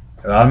it,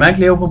 it'll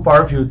automatically open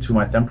PowerView to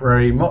my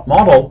temporary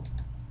model,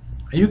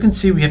 and you can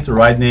see we have the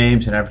right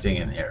names and everything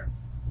in here.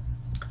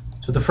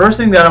 So the first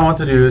thing that I want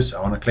to do is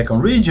I want to click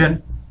on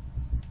region,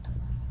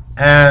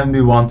 and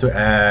we want to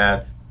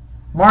add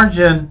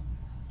margin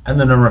and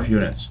the number of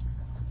units.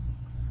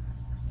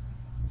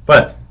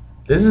 But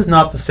this is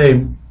not the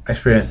same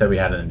experience that we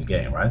had in the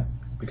beginning, right?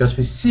 Because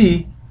we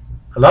see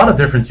a lot of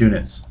different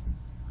units,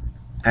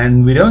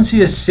 and we don't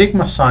see a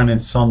sigma sign in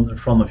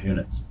front of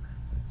units.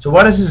 So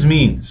what does this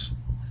mean?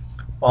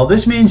 Well,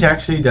 this means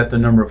actually that the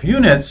number of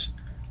units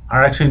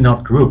are actually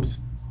not grouped.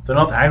 They're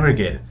not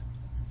aggregated.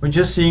 We're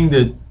just seeing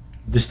the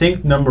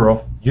distinct number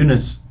of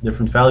units,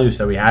 different values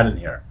that we had in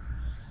here.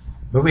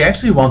 But we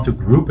actually want to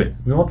group it.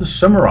 We want to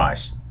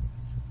summarize.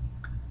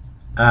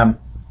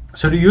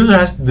 So the user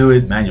has to do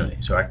it manually.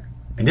 So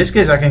in this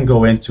case, I can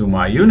go into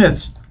my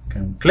units,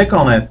 can click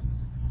on it,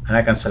 and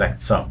I can select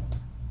sum.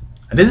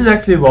 And this is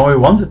actually what we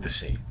wanted to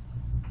see.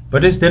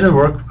 But this didn't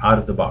work out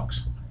of the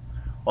box.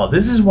 Well,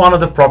 this is one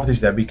of the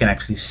properties that we can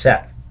actually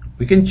set.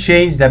 We can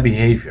change that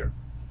behavior.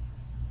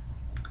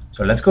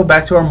 So let's go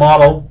back to our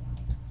model.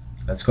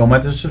 Let's go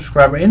back to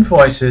subscriber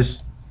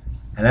invoices,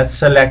 and let's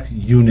select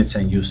units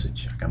and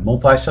usage. I can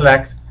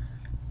multi-select,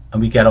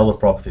 and we get all the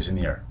properties in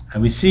here.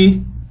 And we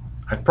see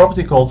a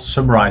property called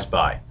summarize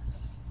by.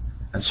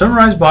 And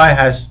summarize by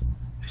has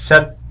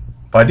set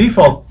by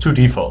default to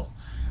default.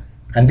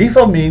 And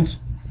default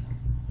means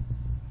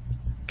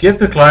give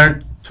the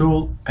client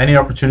tool any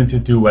opportunity to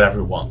do whatever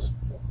it wants.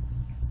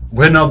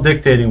 We're not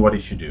dictating what it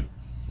should do.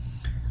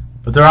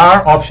 But there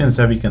are options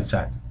that we can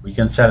set. We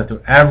can set it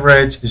to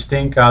average,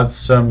 distinct count,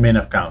 sum, min,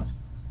 of count.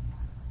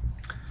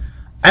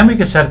 And we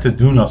can set it to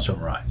do not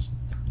summarize.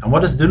 And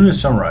what does do not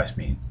summarize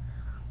mean?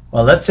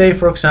 Well, let's say,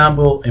 for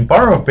example, in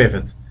Power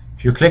Pivot,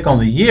 if you click on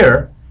the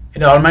year,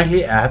 it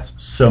automatically adds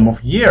sum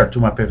of year to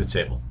my pivot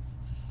table.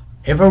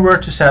 If I were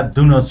to set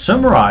do not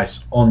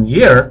summarize on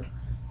year,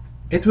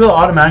 it will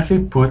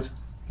automatically put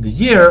the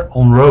year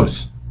on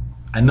rows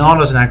and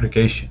not as an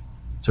aggregation.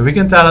 So we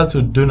can tell it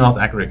to do not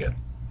aggregate.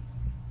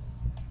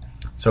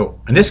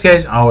 So in this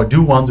case, I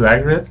do want to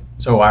aggregate,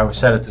 so I will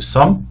set it to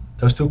sum,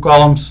 those two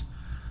columns.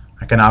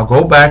 I can now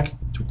go back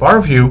to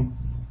PowerView,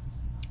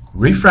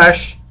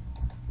 refresh,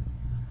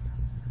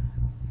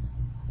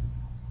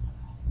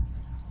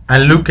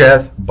 and look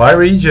at by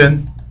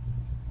region,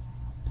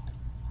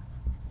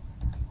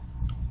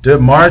 the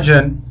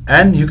margin,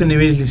 and you can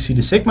immediately see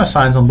the sigma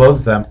signs on both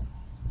of them.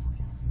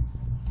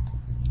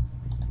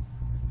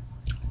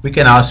 We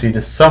can now see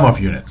the sum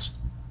of units.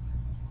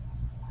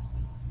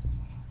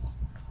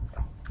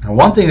 And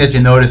one thing that you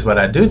noticed what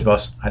I did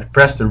was I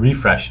pressed the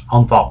refresh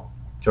on top.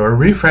 So I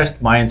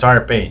refreshed my entire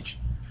page.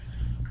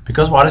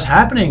 Because what is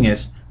happening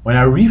is when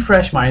I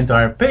refresh my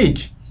entire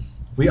page,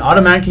 we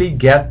automatically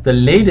get the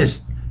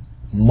latest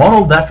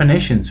model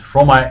definitions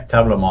from my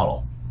Tableau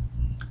model.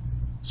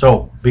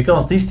 So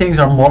because these things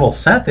are model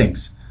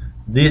settings,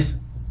 this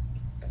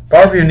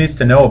Power View needs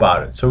to know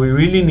about it. So we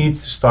really need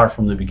to start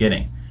from the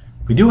beginning.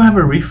 We do have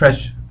a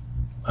refresh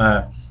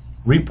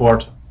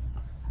report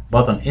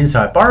button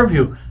inside Power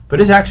View, but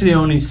this actually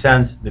only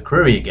sends the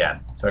query again.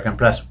 So I can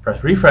press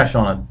refresh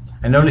on it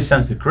and it only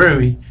sends the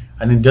query,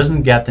 and it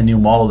doesn't get the new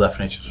model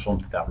definitions from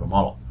the Tableau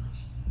model.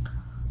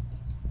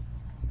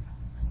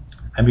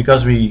 And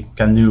because we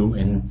can do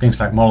in things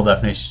like model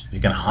definitions, you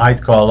can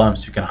hide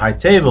columns, you can hide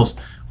tables,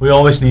 we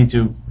always need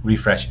to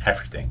refresh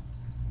everything.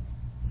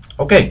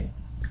 Okay,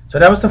 so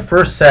that was the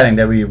first setting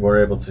that we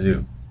were able to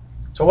do.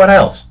 So what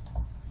else?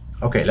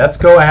 Okay, let's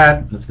go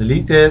ahead, let's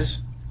delete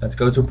this, let's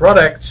go to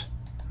products,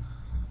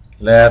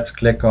 let's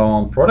click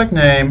on product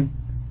name,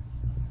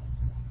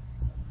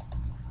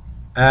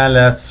 and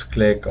let's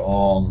click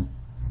on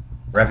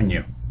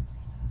revenue.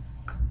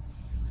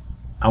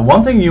 And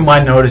one thing you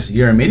might notice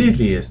here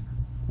immediately is,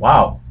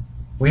 wow,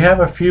 we have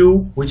a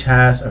view which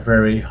has a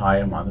very high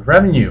amount of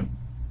revenue.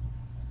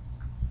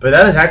 But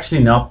that is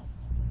actually not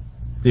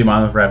the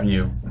amount of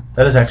revenue.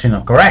 That is actually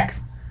not correct.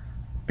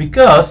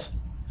 Because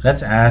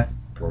let's add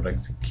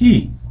product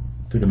key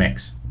to the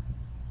mix.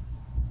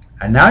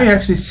 And now you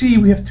actually see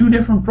we have two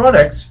different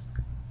products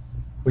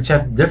which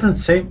have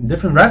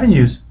different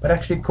revenues, but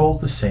actually called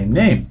the same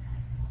name.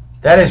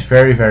 That is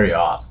very, very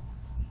odd.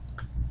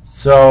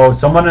 So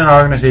someone in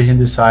our organization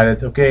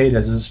decided, okay,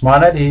 this is a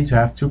smart idea to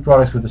have two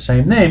products with the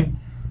same name,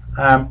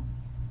 but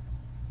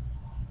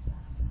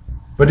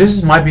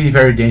this might be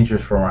very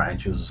dangerous for our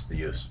end users to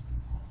use.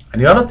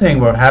 And the other thing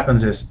what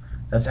happens is,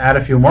 let's add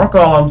a few more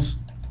columns,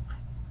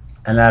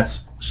 and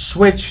let's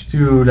switch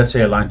to, let's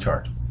say, a line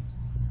chart.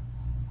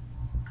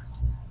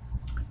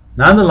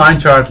 Now the line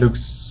chart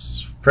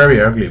looks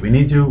very ugly. We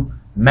need to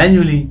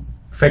manually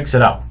fix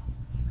it up.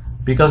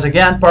 Because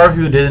again, Power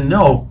View didn't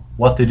know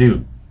what to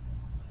do.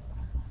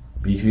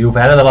 If you've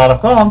added a lot of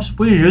columns,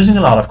 we're using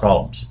a lot of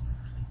columns.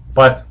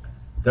 But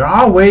there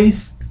are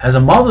ways as a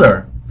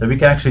modeler that we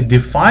can actually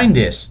define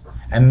this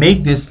and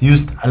make this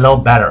used a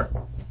lot better.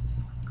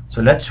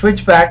 So let's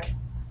switch back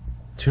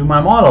to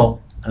my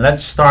model and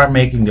let's start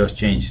making those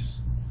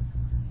changes.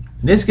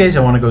 In this case,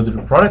 I want to go to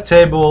the product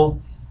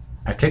table.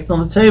 I clicked on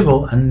the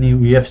table and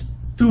we have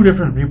two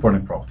different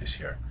reporting properties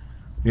here.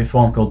 We have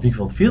one called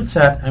default field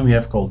set and we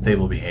have called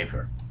table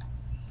behavior.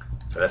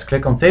 So let's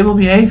click on table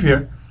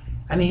behavior,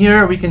 and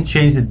here we can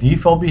change the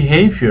default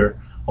behavior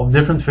of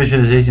different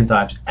visualization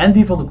types and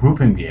default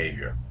grouping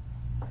behavior.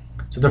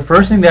 So the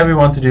first thing that we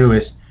want to do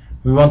is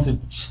we want to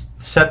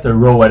set the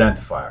row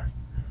identifier.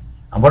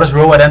 And what does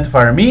row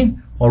identifier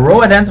mean? Well,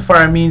 row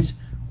identifier means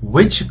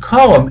which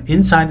column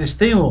inside this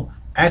table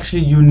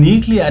actually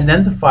uniquely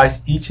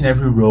identifies each and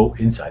every row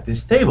inside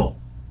this table.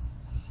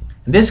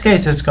 In this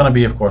case, it's going to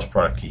be, of course,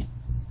 product key.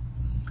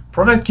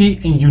 Product key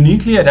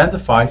uniquely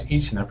identifies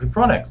each and every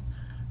product.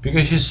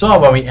 Because you saw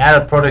when we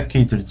added product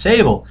key to the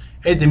table,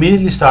 it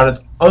immediately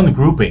started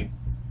ungrouping,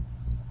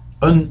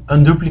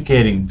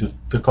 unduplicating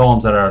the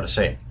columns that are the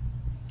same.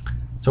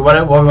 So what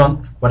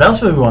else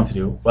do we want to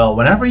do? Well,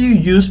 whenever you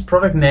use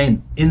product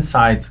name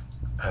inside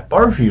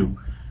Power View,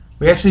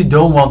 we actually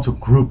don't want to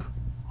group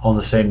on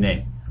the same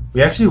name.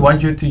 We actually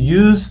want you to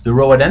use the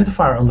row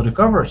identifier under the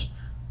covers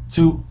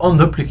to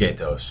unduplicate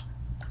those.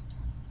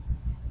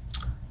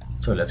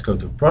 So let's go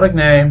to product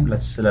name.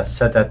 Let's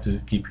set that to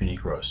keep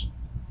unique rows.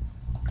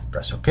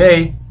 Press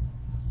OK.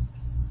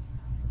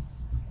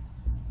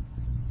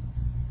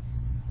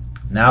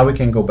 Now we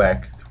can go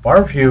back to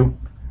Power View.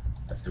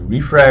 Let's do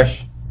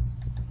refresh.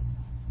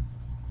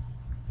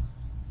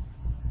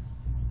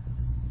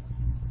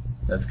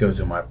 Let's go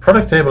to my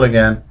product table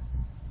again.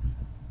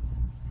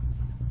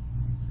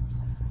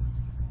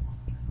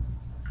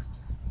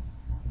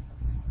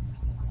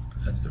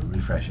 Let's do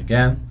refresh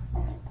again.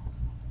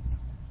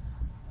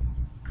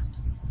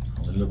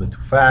 A little bit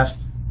too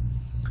fast.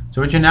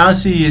 So what you now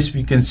see is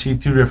we can see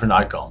two different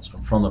icons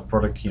from the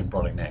product key and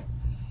product name.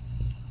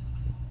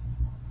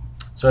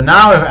 So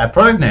now if I add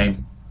product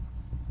name,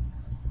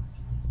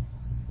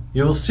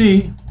 you will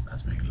see,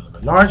 let's make it a little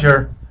bit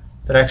larger,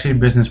 that actually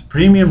business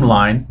premium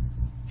line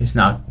is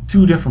now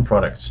two different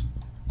products.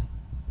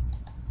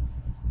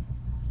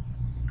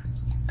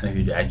 And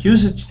if you add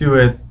usage to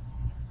it,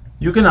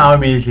 you can now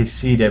immediately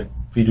see that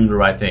we do the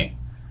right thing.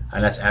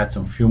 And let's add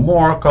some few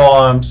more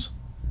columns.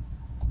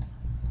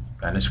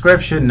 And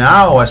description.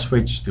 Now I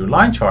switch to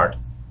line chart.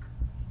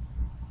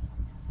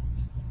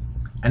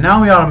 And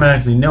now we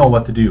automatically know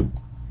what to do.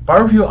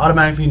 Power View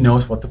automatically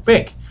knows what to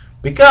pick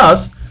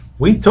because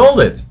we told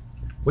it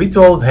we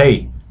told,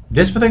 hey,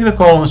 this particular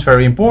column is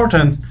very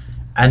important,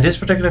 and this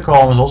particular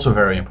column is also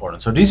very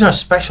important. So these are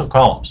special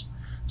columns.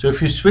 So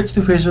if you switch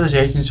to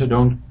visualizations who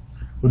don't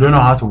know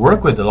how to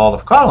work with a lot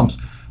of columns,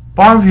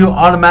 Power View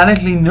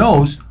automatically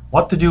knows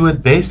what to do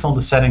with based on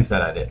the settings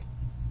that I did.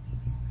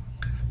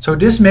 So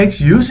this makes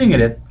using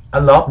it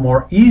a lot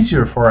more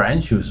easier for our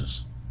end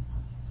users.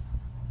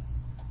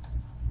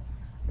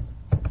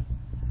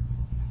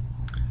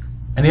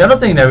 And the other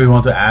thing that we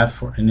want to add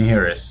in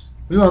here is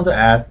we want to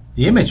add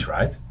the image,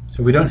 right?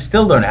 So we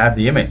still don't have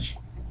the image.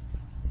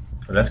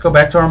 So let's go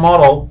back to our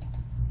model.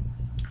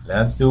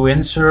 Let's do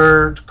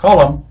insert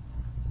column.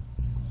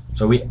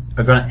 So we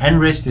are going to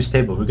enrich this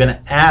table. We're going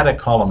to add a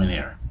column in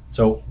here.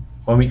 So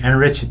when we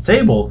enrich a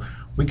table,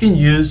 we can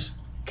use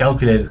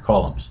calculated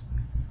columns.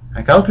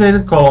 And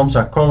calculated columns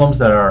are columns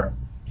that are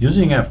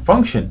using a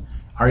function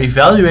are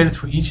evaluated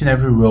for each and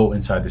every row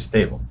inside this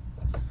table.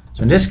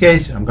 So in this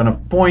case, I'm going to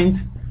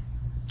point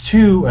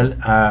to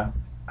a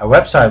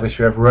website which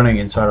we have running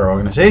inside our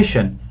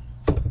organization.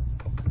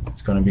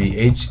 It's going to be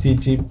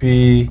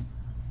http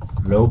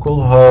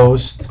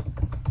localhost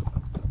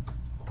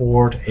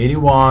port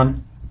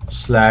 81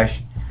 /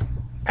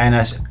 and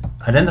as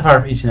identifier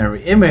of each and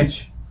every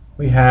image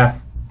we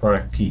have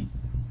product key.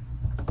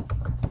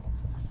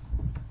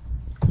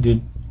 We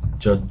did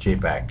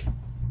 .jpg.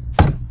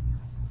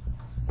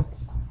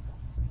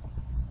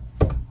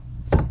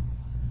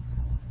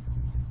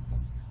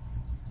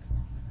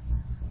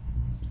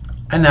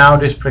 And now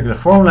this particular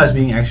formula is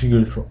being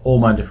executed for all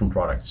my different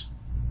products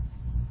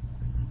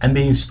and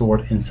being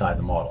stored inside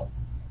the model.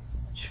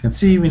 As you can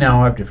see, we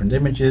now have different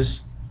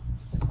images.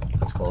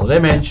 Let's call it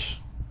image,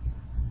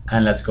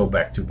 and let's go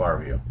back to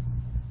Power View.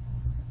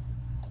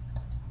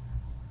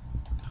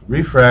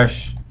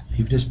 Refresh,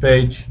 leave this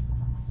page.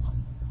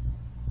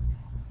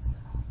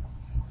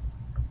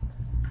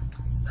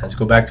 Let's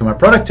go back to my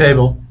product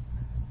table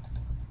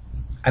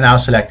and now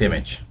select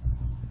image.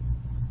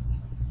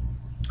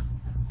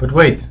 But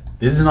wait,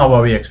 this is not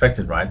what we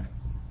expected, right?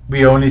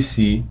 We only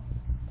see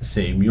the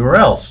same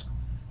URLs.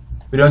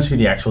 We don't see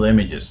the actual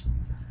images.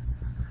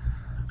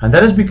 And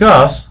that is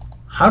because,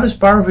 how does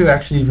Power View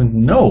actually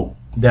even know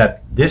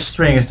that this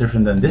string is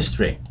different than this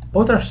string?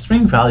 Both are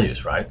string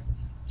values, right?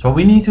 So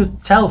we need to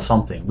tell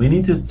something. We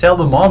need to tell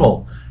the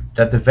model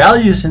that the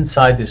values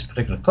inside this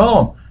particular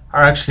column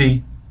are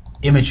actually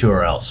image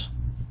URLs.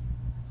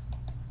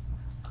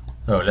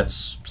 So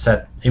let's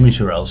set image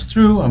URLs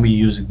true, and we're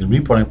using the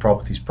reporting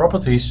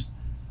properties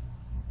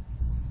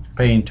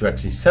pane to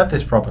actually set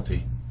this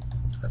property.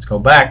 Let's go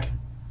back,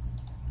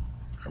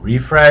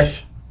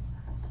 refresh.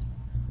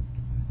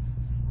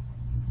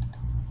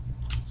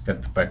 Let's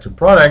get back to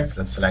product.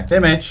 Let's select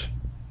image,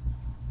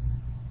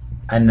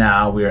 and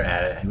now we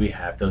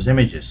have those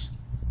images.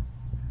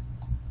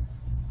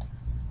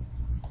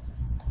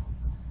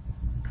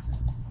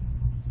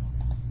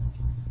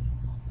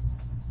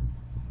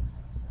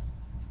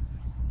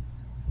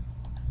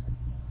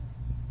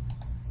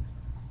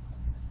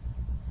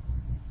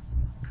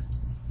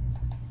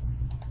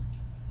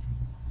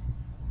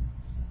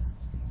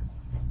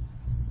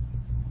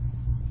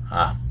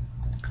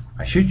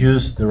 I should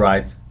use the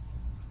right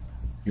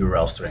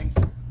URL string.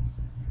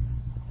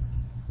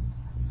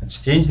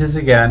 Let's change this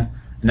again.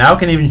 Now I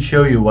can even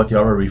show you what the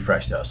other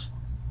refresh does.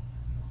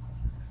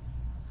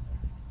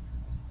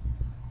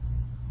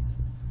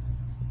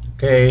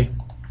 Okay,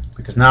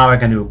 because now I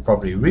can do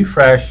properly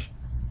refresh,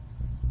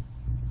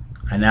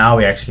 and now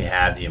we actually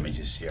have the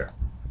images here.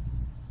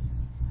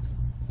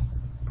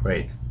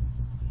 Great.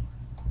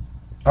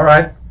 All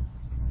right.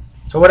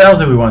 So what else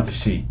do we want to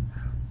see?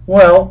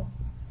 Well,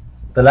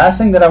 the last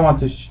thing that I want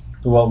to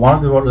one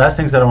of the last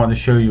things that I want to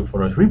show you for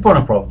those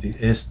reporting properties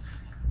is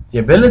the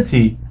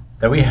ability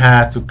that we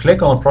had to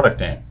click on a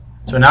product name.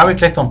 So now we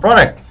clicked on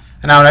product,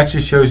 and now it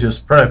actually shows us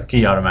product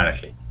key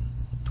automatically.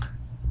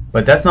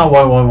 But that's not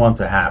what we want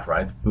to have,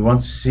 right? We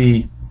want to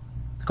see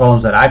the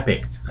columns that I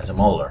picked as a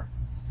modeler.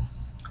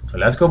 So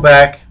let's go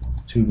back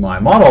to my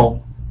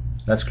model.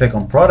 Let's click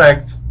on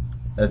product.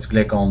 Let's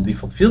click on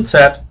default field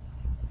set.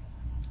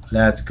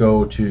 Let's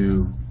go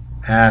to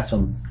add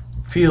some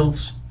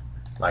fields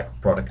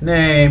like product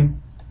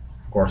name.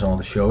 Of course, I want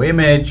to show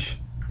image.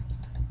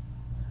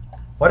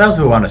 What else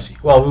do we want to see?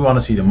 Well, we want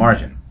to see the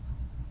margin.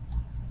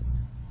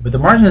 But the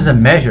margin is a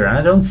measure, and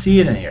I don't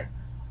see it in here.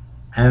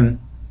 And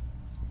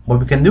what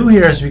we can do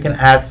here is we can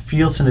add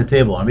fields in the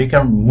table, and we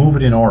can move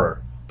it in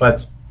order.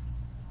 But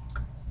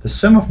the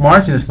sum of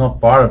margin is not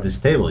part of this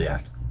table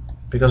yet,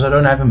 because I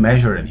don't have a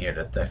measure in here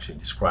that actually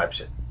describes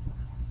it.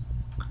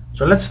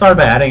 So let's start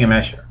by adding a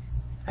measure.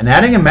 And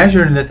adding a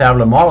measure in the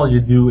tabular model you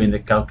do in the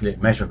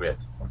calculate measure grid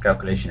or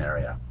calculation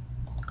area.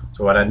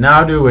 So what I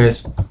now do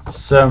is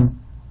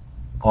sum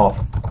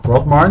of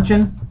gross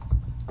margin,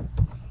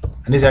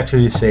 and this is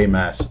actually the same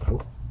as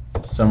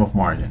sum of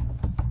margin.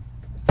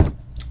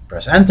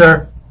 Press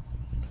enter,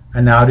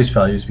 and now this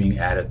value is being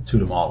added to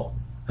the model.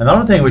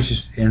 Another thing which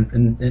is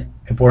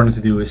important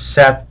to do is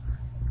set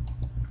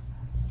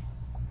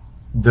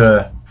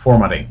the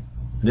formatting.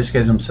 In this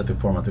case, I'm setting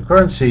format to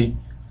currency,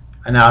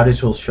 and now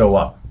this will show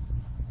up.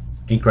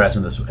 in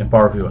Crescent in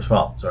PowerView as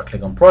well. So I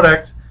click on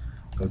product,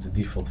 go to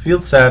default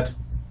field set,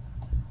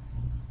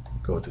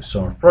 go to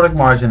sum of product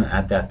margin, and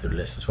add that to the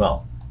list as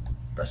well.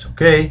 Press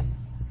OK.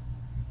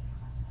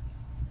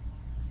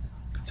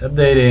 It's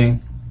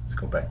updating. Let's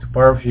go back to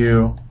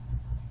PowerView.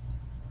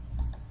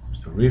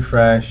 To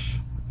refresh,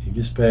 leave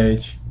this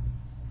page.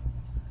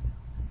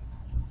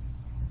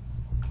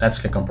 Let's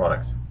click on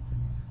product.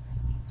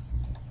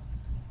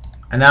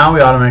 And now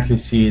we automatically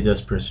see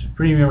this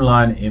premium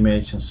line,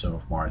 image, and sum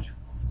of margin.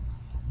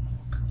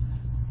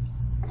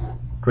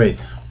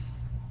 Great.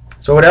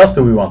 So what else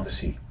do we want to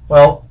see?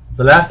 Well,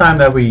 the last time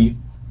that we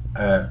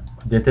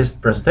did this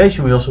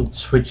presentation, we also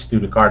switched to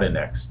the card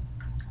index.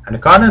 And the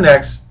card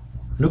index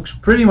looks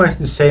pretty much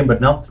the same, but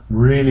not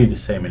really the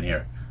same in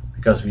here,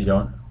 because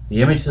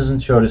the image doesn't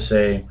show the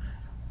same.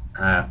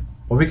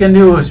 What we can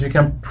do is we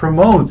can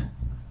promote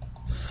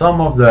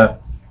some of the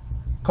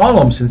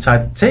columns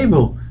inside the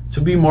table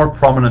to be more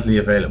prominently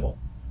available.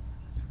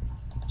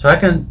 So I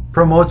can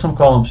promote some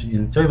columns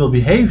in table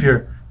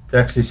behavior to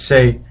actually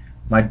say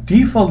my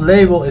default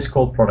label is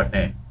called product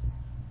name,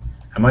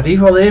 and my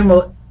default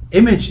label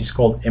image is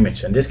called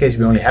image. In this case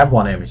we only have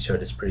one image, so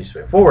it's pretty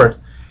straightforward.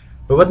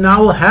 But what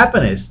now will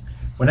happen is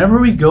whenever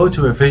we go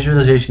to a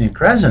visualization in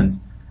Crescent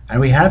and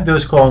we have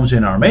those columns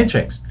in our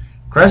matrix,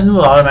 Crescent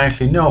will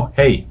automatically know,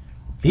 hey,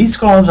 these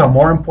columns are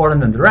more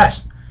important than the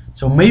rest,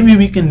 so maybe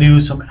we can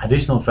do some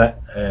additional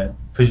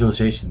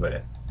visualization with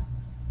it.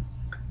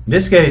 In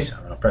this case, I'm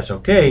going to press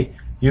OK.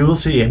 You will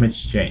see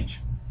image change.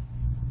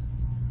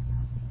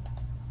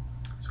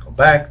 Let's go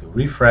back to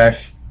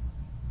refresh,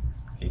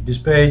 leave this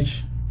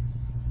page,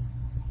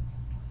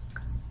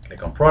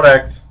 click on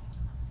product,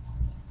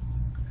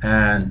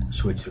 and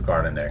switch to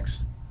card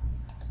index.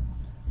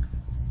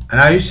 And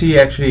now you see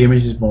actually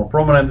image is more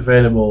prominent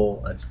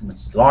available, it's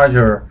much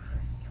larger,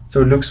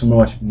 so it looks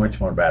much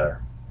more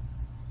better.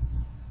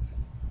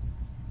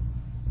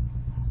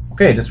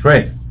 Okay, that's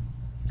great.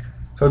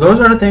 So those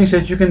are the things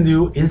that you can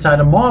do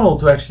inside a model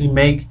to actually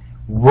make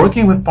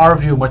working with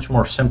PowerView much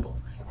more simple.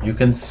 You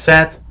can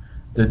set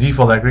the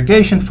default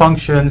aggregation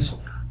functions,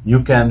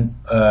 you can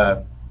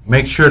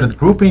make sure that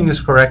grouping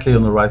is correctly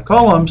on the right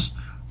columns,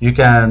 you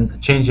can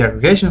change the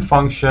aggregation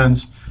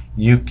functions,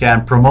 you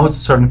can promote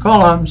certain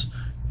columns,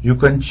 you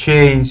can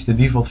change the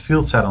default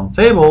field set on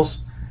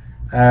tables.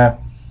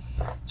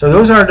 So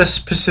those are the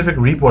specific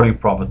reporting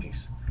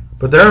properties.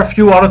 But there are a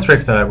few other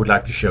tricks that I would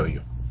like to show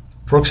you.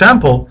 For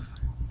example,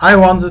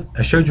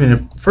 I showed you in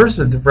the first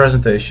of the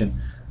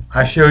presentation,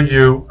 I showed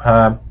you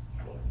a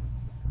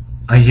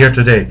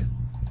year-to-date.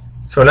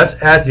 So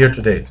let's add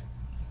year-to-date.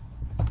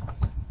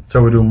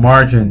 So we do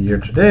margin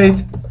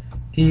year-to-date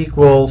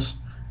equals,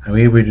 and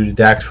here we do the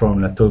DAX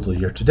formula total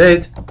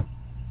year-to-date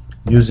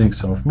using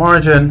sum of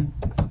margin,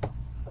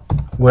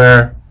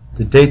 where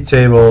the date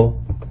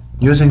table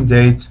using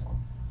date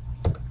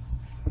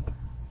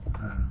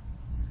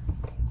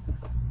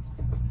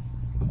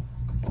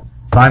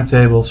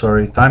timetable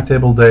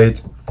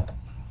date,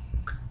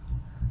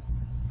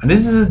 and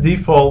this is a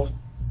default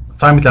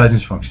time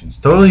intelligence functions.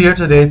 Total year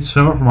to date,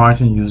 sum of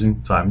margin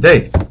using time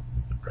date.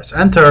 Press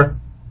enter.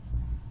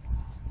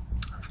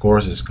 Of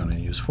course, it's going to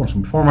use for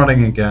some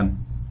formatting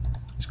again.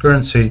 It's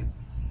currency.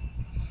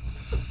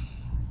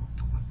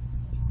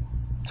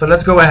 So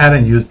let's go ahead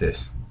and use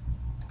this.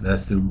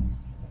 Let's do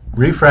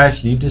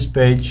refresh, leave this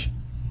page.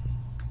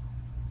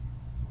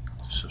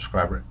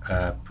 Subscriber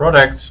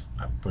products.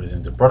 I put it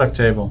in the product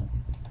table.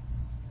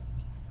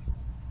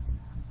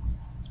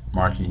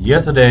 Margin year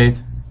to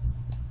date,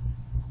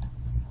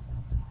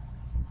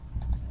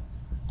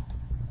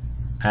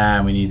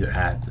 and we need to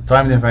add the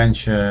time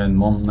dimension,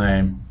 month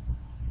name,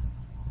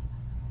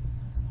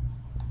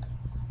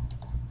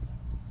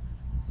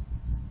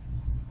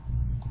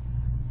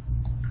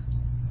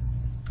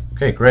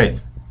 okay,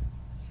 great.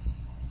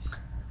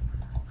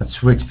 Let's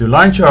switch to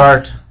line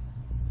chart,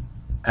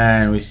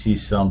 and we see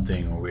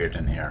something weird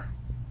in here.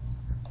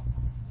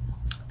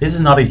 This is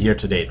not a year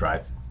to date,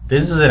 right?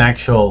 This is an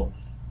actual.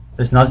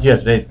 It's not year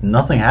to date.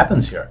 Nothing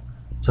happens here.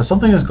 So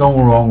something is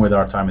going wrong with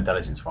our time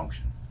intelligence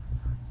function.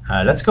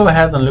 Let's go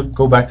ahead and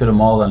go back to the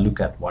model and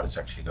look at what is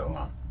actually going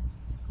on.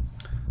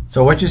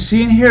 So what you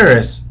see in here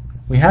is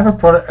we have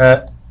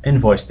a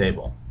invoice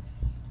table.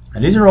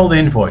 And these are all the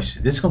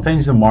invoices. This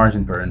contains the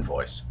margin per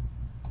invoice.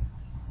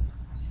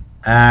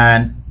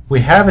 And we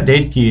have a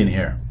date key in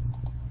here.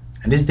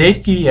 And this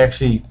date key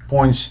actually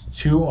points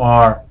to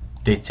our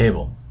date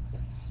table.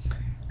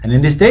 And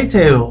in this date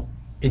table,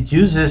 it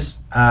uses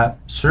a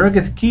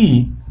surrogate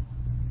key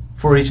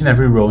for each and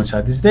every row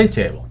inside this date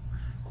table.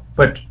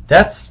 But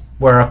that's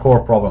where our core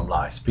problem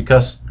lies,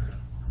 because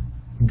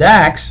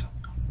DAX,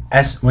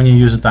 as when you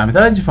use a time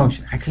intelligence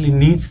function, actually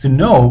needs to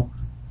know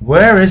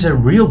where is a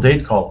real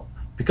date column,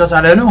 because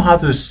I don't know how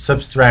to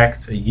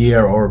subtract a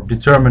year or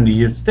determine the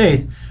year to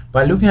date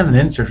by looking at an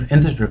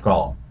integer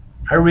column.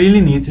 I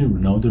really need to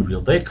know the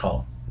real date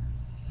column.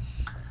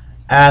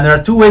 And there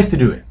are two ways to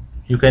do it.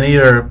 You can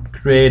either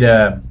create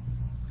a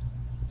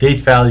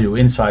date value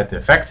inside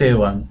the fact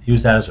table and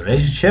use that as a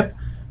relationship.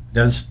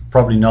 That's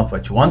probably not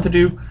what you want to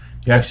do.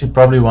 you actually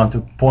probably want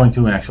to point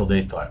to an actual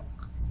date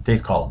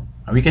column.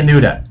 And we can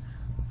do that.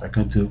 I'm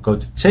going to go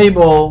to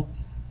table,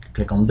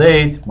 click on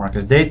date, mark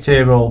as date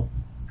table,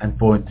 and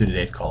point to the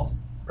date column.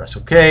 Press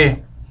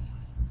OK.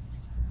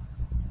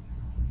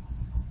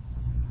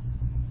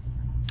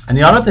 And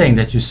the other thing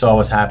that you saw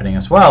was happening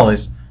as well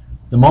is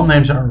the month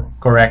names are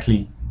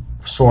correctly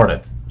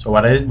sorted. So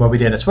what we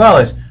did as well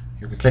is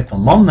you can click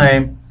on month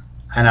name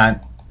and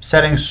I'm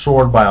setting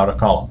sort by other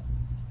column.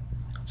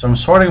 So I'm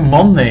sorting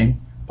month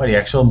name by the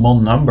actual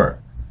month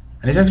number.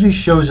 And this actually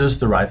shows us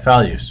the right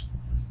values.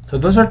 So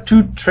those are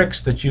two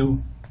tricks that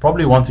you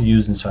probably want to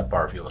use inside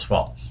Power View as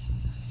well.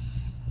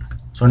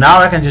 So now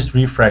I can just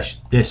refresh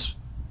this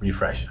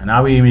refresh. And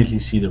now we immediately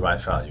see the right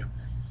value.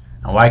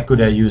 And why could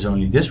I use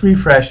only this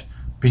refresh?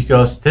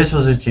 Because this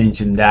was a change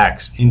in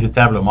DAX in the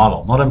Tableau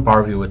model, not in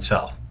Power View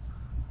itself.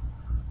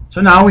 So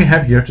now we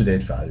have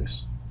year-to-date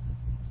values.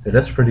 So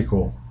that's pretty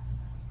cool.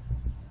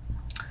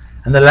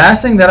 And the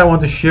last thing that I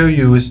want to show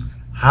you is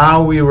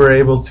how we were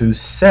able to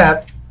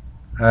set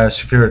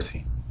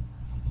security.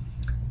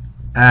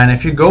 And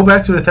if you go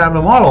back to the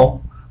Tableau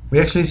model, we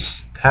actually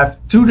have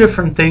two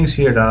different things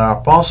here that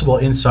are possible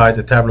inside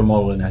the Tableau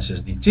model in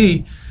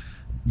SSDT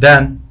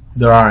than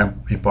there are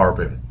in Power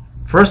Pivot.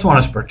 First one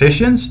is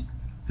partitions.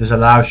 This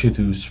allows you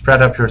to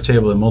spread up your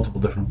table in multiple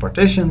different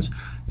partitions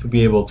to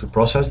be able to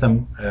process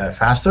them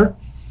faster.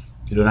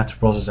 You don't have to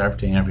process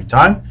everything every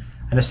time.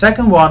 And the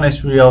second one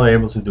is we are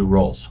able to do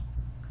roles.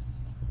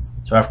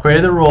 So I've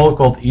created a role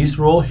called East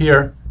role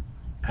here,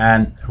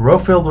 and row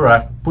filter,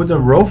 I've put a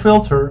row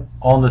filter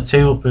on the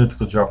table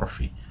political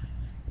geography.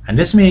 And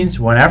this means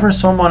whenever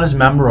someone is a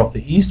member of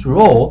the East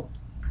role,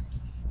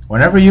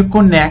 whenever you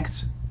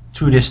connect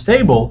to this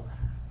table,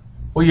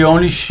 we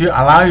only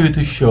allow you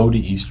to show the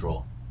East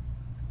role.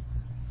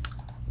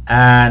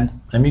 And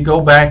let me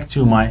go back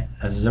to my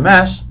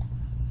SSMS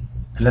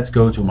and let's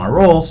go to my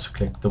roles,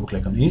 double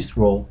click on East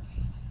role,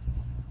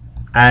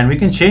 and we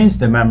can change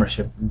the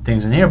membership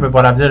things in here. But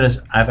what I've done is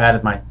I've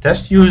added my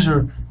test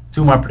user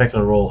to my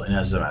particular role in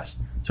SSMS.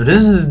 So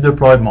this is the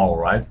deployed model,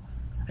 right?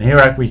 And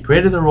here we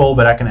created a role,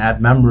 but I can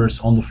add members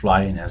on the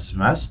fly in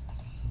SSMS,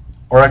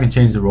 or I can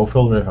change the row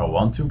filter if I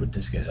want to, but in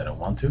this case I don't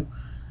want to.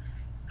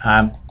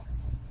 I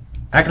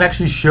can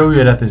actually show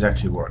you that this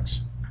actually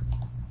works.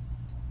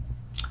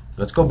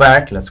 Let's go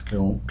back, let's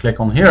click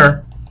on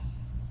here,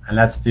 and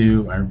let's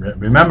do, and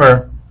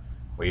remember,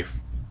 we've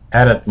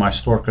added my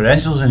stored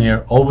credentials in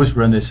here. Always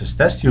run this as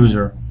test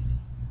user,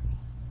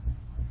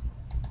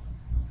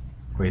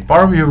 create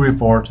Power View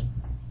report,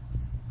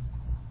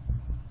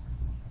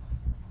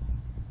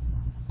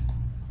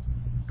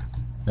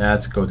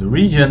 let's go to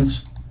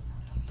regions,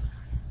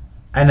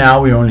 and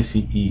now we only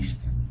see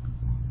East.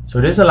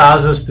 So this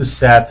allows us to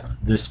set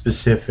the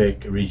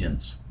specific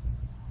regions.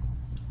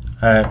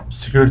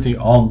 Security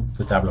on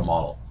the Tableau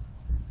model.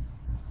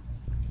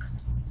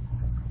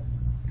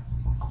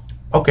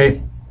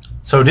 Okay,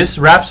 so this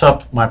wraps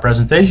up my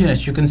presentation.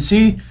 As you can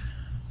see,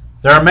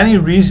 there are many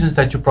reasons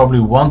that you probably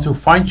want to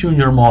fine-tune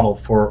your model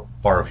for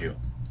Power View.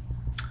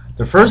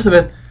 The first of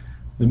it,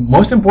 the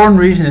most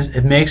important reason, is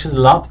it makes it a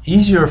lot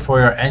easier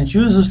for your end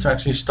users to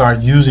actually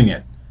start using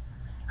it.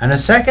 And the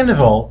second of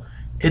all,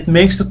 it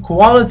makes the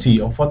quality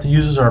of what the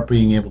users are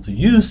being able to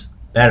use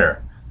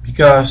better,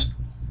 because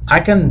I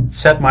can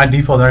set my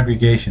default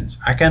aggregations.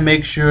 I can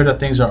make sure that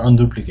things are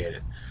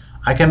unduplicated.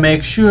 I can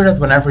make sure that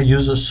whenever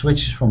users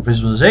switches from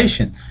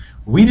visualization,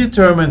 we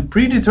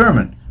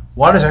predetermine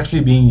what is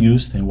actually being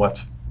used in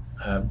what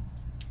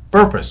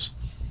purpose.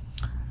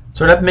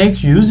 So that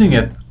makes using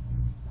it,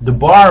 the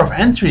bar of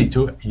entry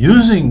to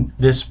using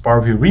this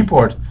Power View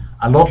report,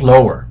 a lot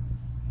lower,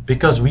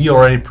 because we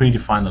already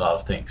predefined a lot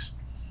of things.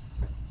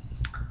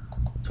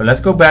 So let's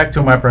go back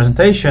to my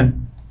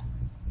presentation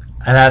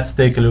and let's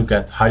take a look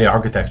at how the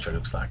architecture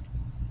looks like.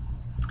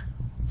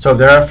 So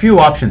there are a few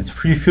options,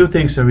 few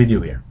things that we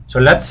do here. So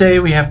let's say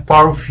we have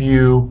Power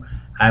View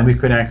and we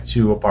connect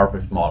to a Power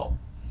Pivot model.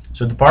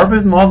 So the Power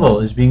Pivot model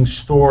is being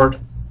stored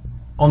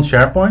on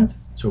SharePoint.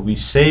 So we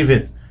save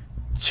it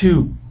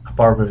to a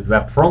Power Pivot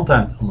web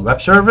frontend on the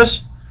web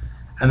service,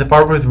 and the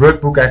Power Pivot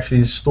workbook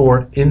actually is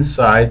stored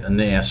inside an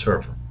AS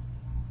server.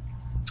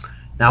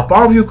 Now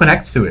Power View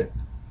connects to it.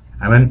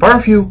 And when Power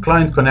View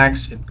client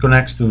connects, it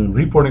connects to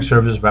Reporting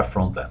Services Web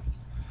Frontend.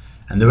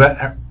 And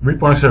the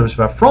Reporting Service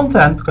Web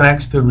Frontend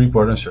connects to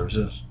Reporting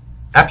Services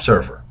App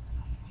Server,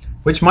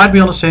 which might be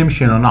on the same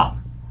machine or not.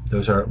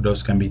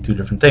 Those can be two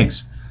different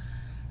things.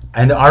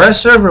 And the RS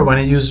server, when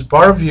it uses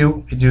Power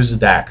View, it uses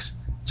DAX.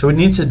 So it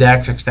needs a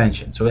DAX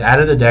extension. So it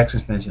added a DAX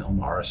extension on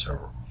the RS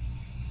server.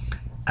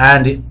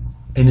 And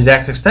in the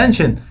DAX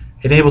extension,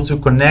 it's able to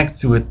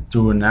connect to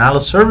an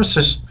Analyst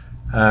Services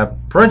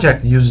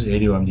project that uses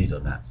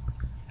ADOMD.NET.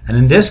 And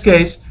in this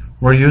case,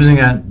 we're using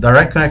a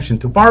direct connection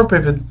to Power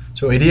Pivot.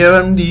 So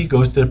ADOMD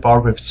goes to the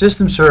Power Pivot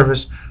system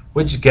service,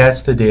 which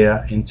gets the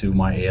data into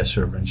my AS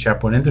server and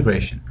SharePoint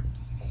integration.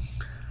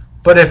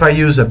 But if I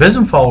use a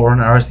BISM file or an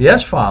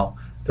RSDS file,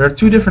 there are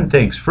two different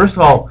things. First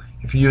of all,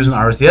 if you use an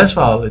RSDS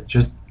file, it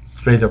just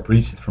straight up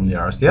reads it from the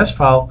RSDS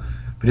file.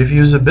 But if you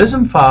use a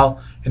BISM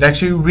file, it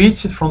actually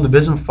reads it from the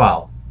BISM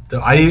file, the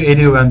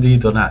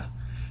ADOMD.net.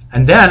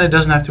 And then it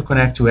doesn't have to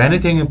connect to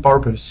anything in Power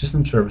Pivot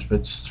System Service,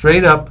 but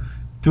straight up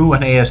to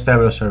an AS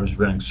Tabular service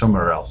running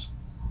somewhere else.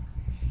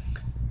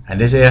 And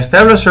this AS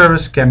Tabular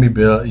service can be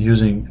built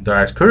using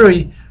direct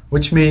query,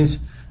 which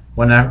means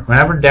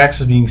whenever DAX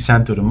is being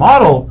sent to the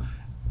model,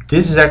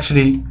 this is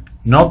actually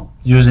not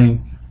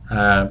using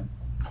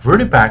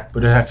Vertipack,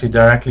 but it's actually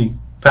directly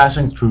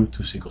passing through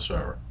to SQL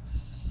Server.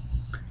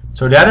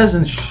 So that is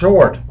in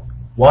short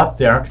what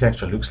the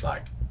architecture looks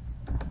like.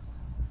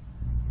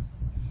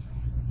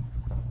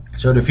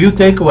 So the few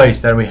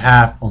takeaways that we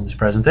have on this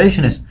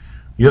presentation is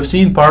you have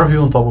seen Power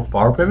View on top of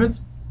Power Pivot,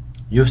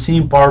 you've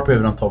seen Power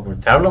Pivot on top of a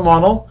tabular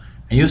model,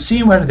 and you've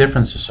seen where the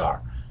differences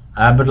are.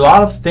 But a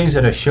lot of the things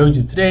that I showed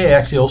you today are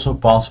actually also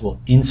possible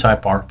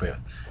inside Power Pivot.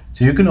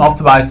 So you can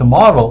optimize the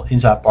model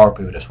inside Power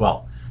Pivot as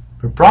well.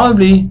 But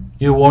probably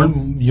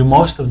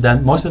most of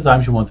the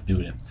times you want to do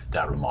it in the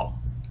tabular model.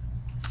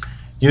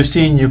 You've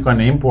seen you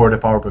can import a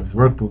Power Pivot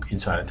workbook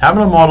inside a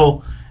tabular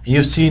model, and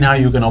you've seen how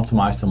you can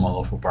optimize the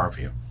model for Power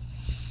View.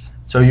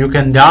 So you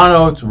can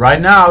download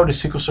right now the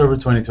SQL Server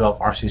 2012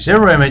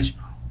 RC0 image,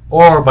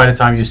 or by the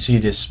time you see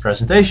this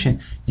presentation,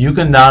 you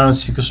can download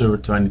SQL Server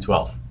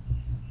 2012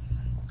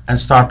 and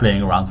start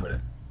playing around with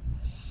it.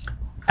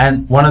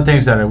 And one of the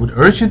things that I would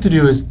urge you to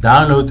do is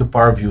download the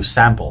Power View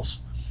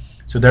samples.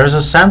 So there's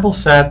a sample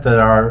set that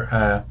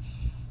our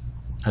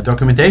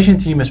documentation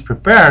team has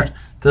prepared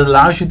that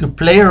allows you to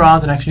play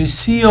around and actually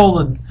see all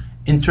the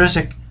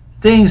intrinsic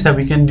things that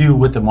we can do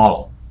with the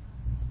model.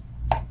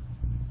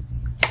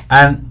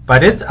 And by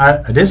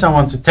this I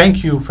want to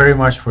thank you very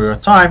much for your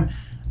time,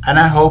 and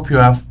I hope you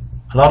have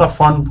a lot of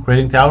fun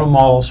creating tabular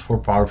models for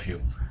Power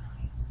View.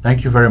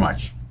 Thank you very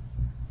much.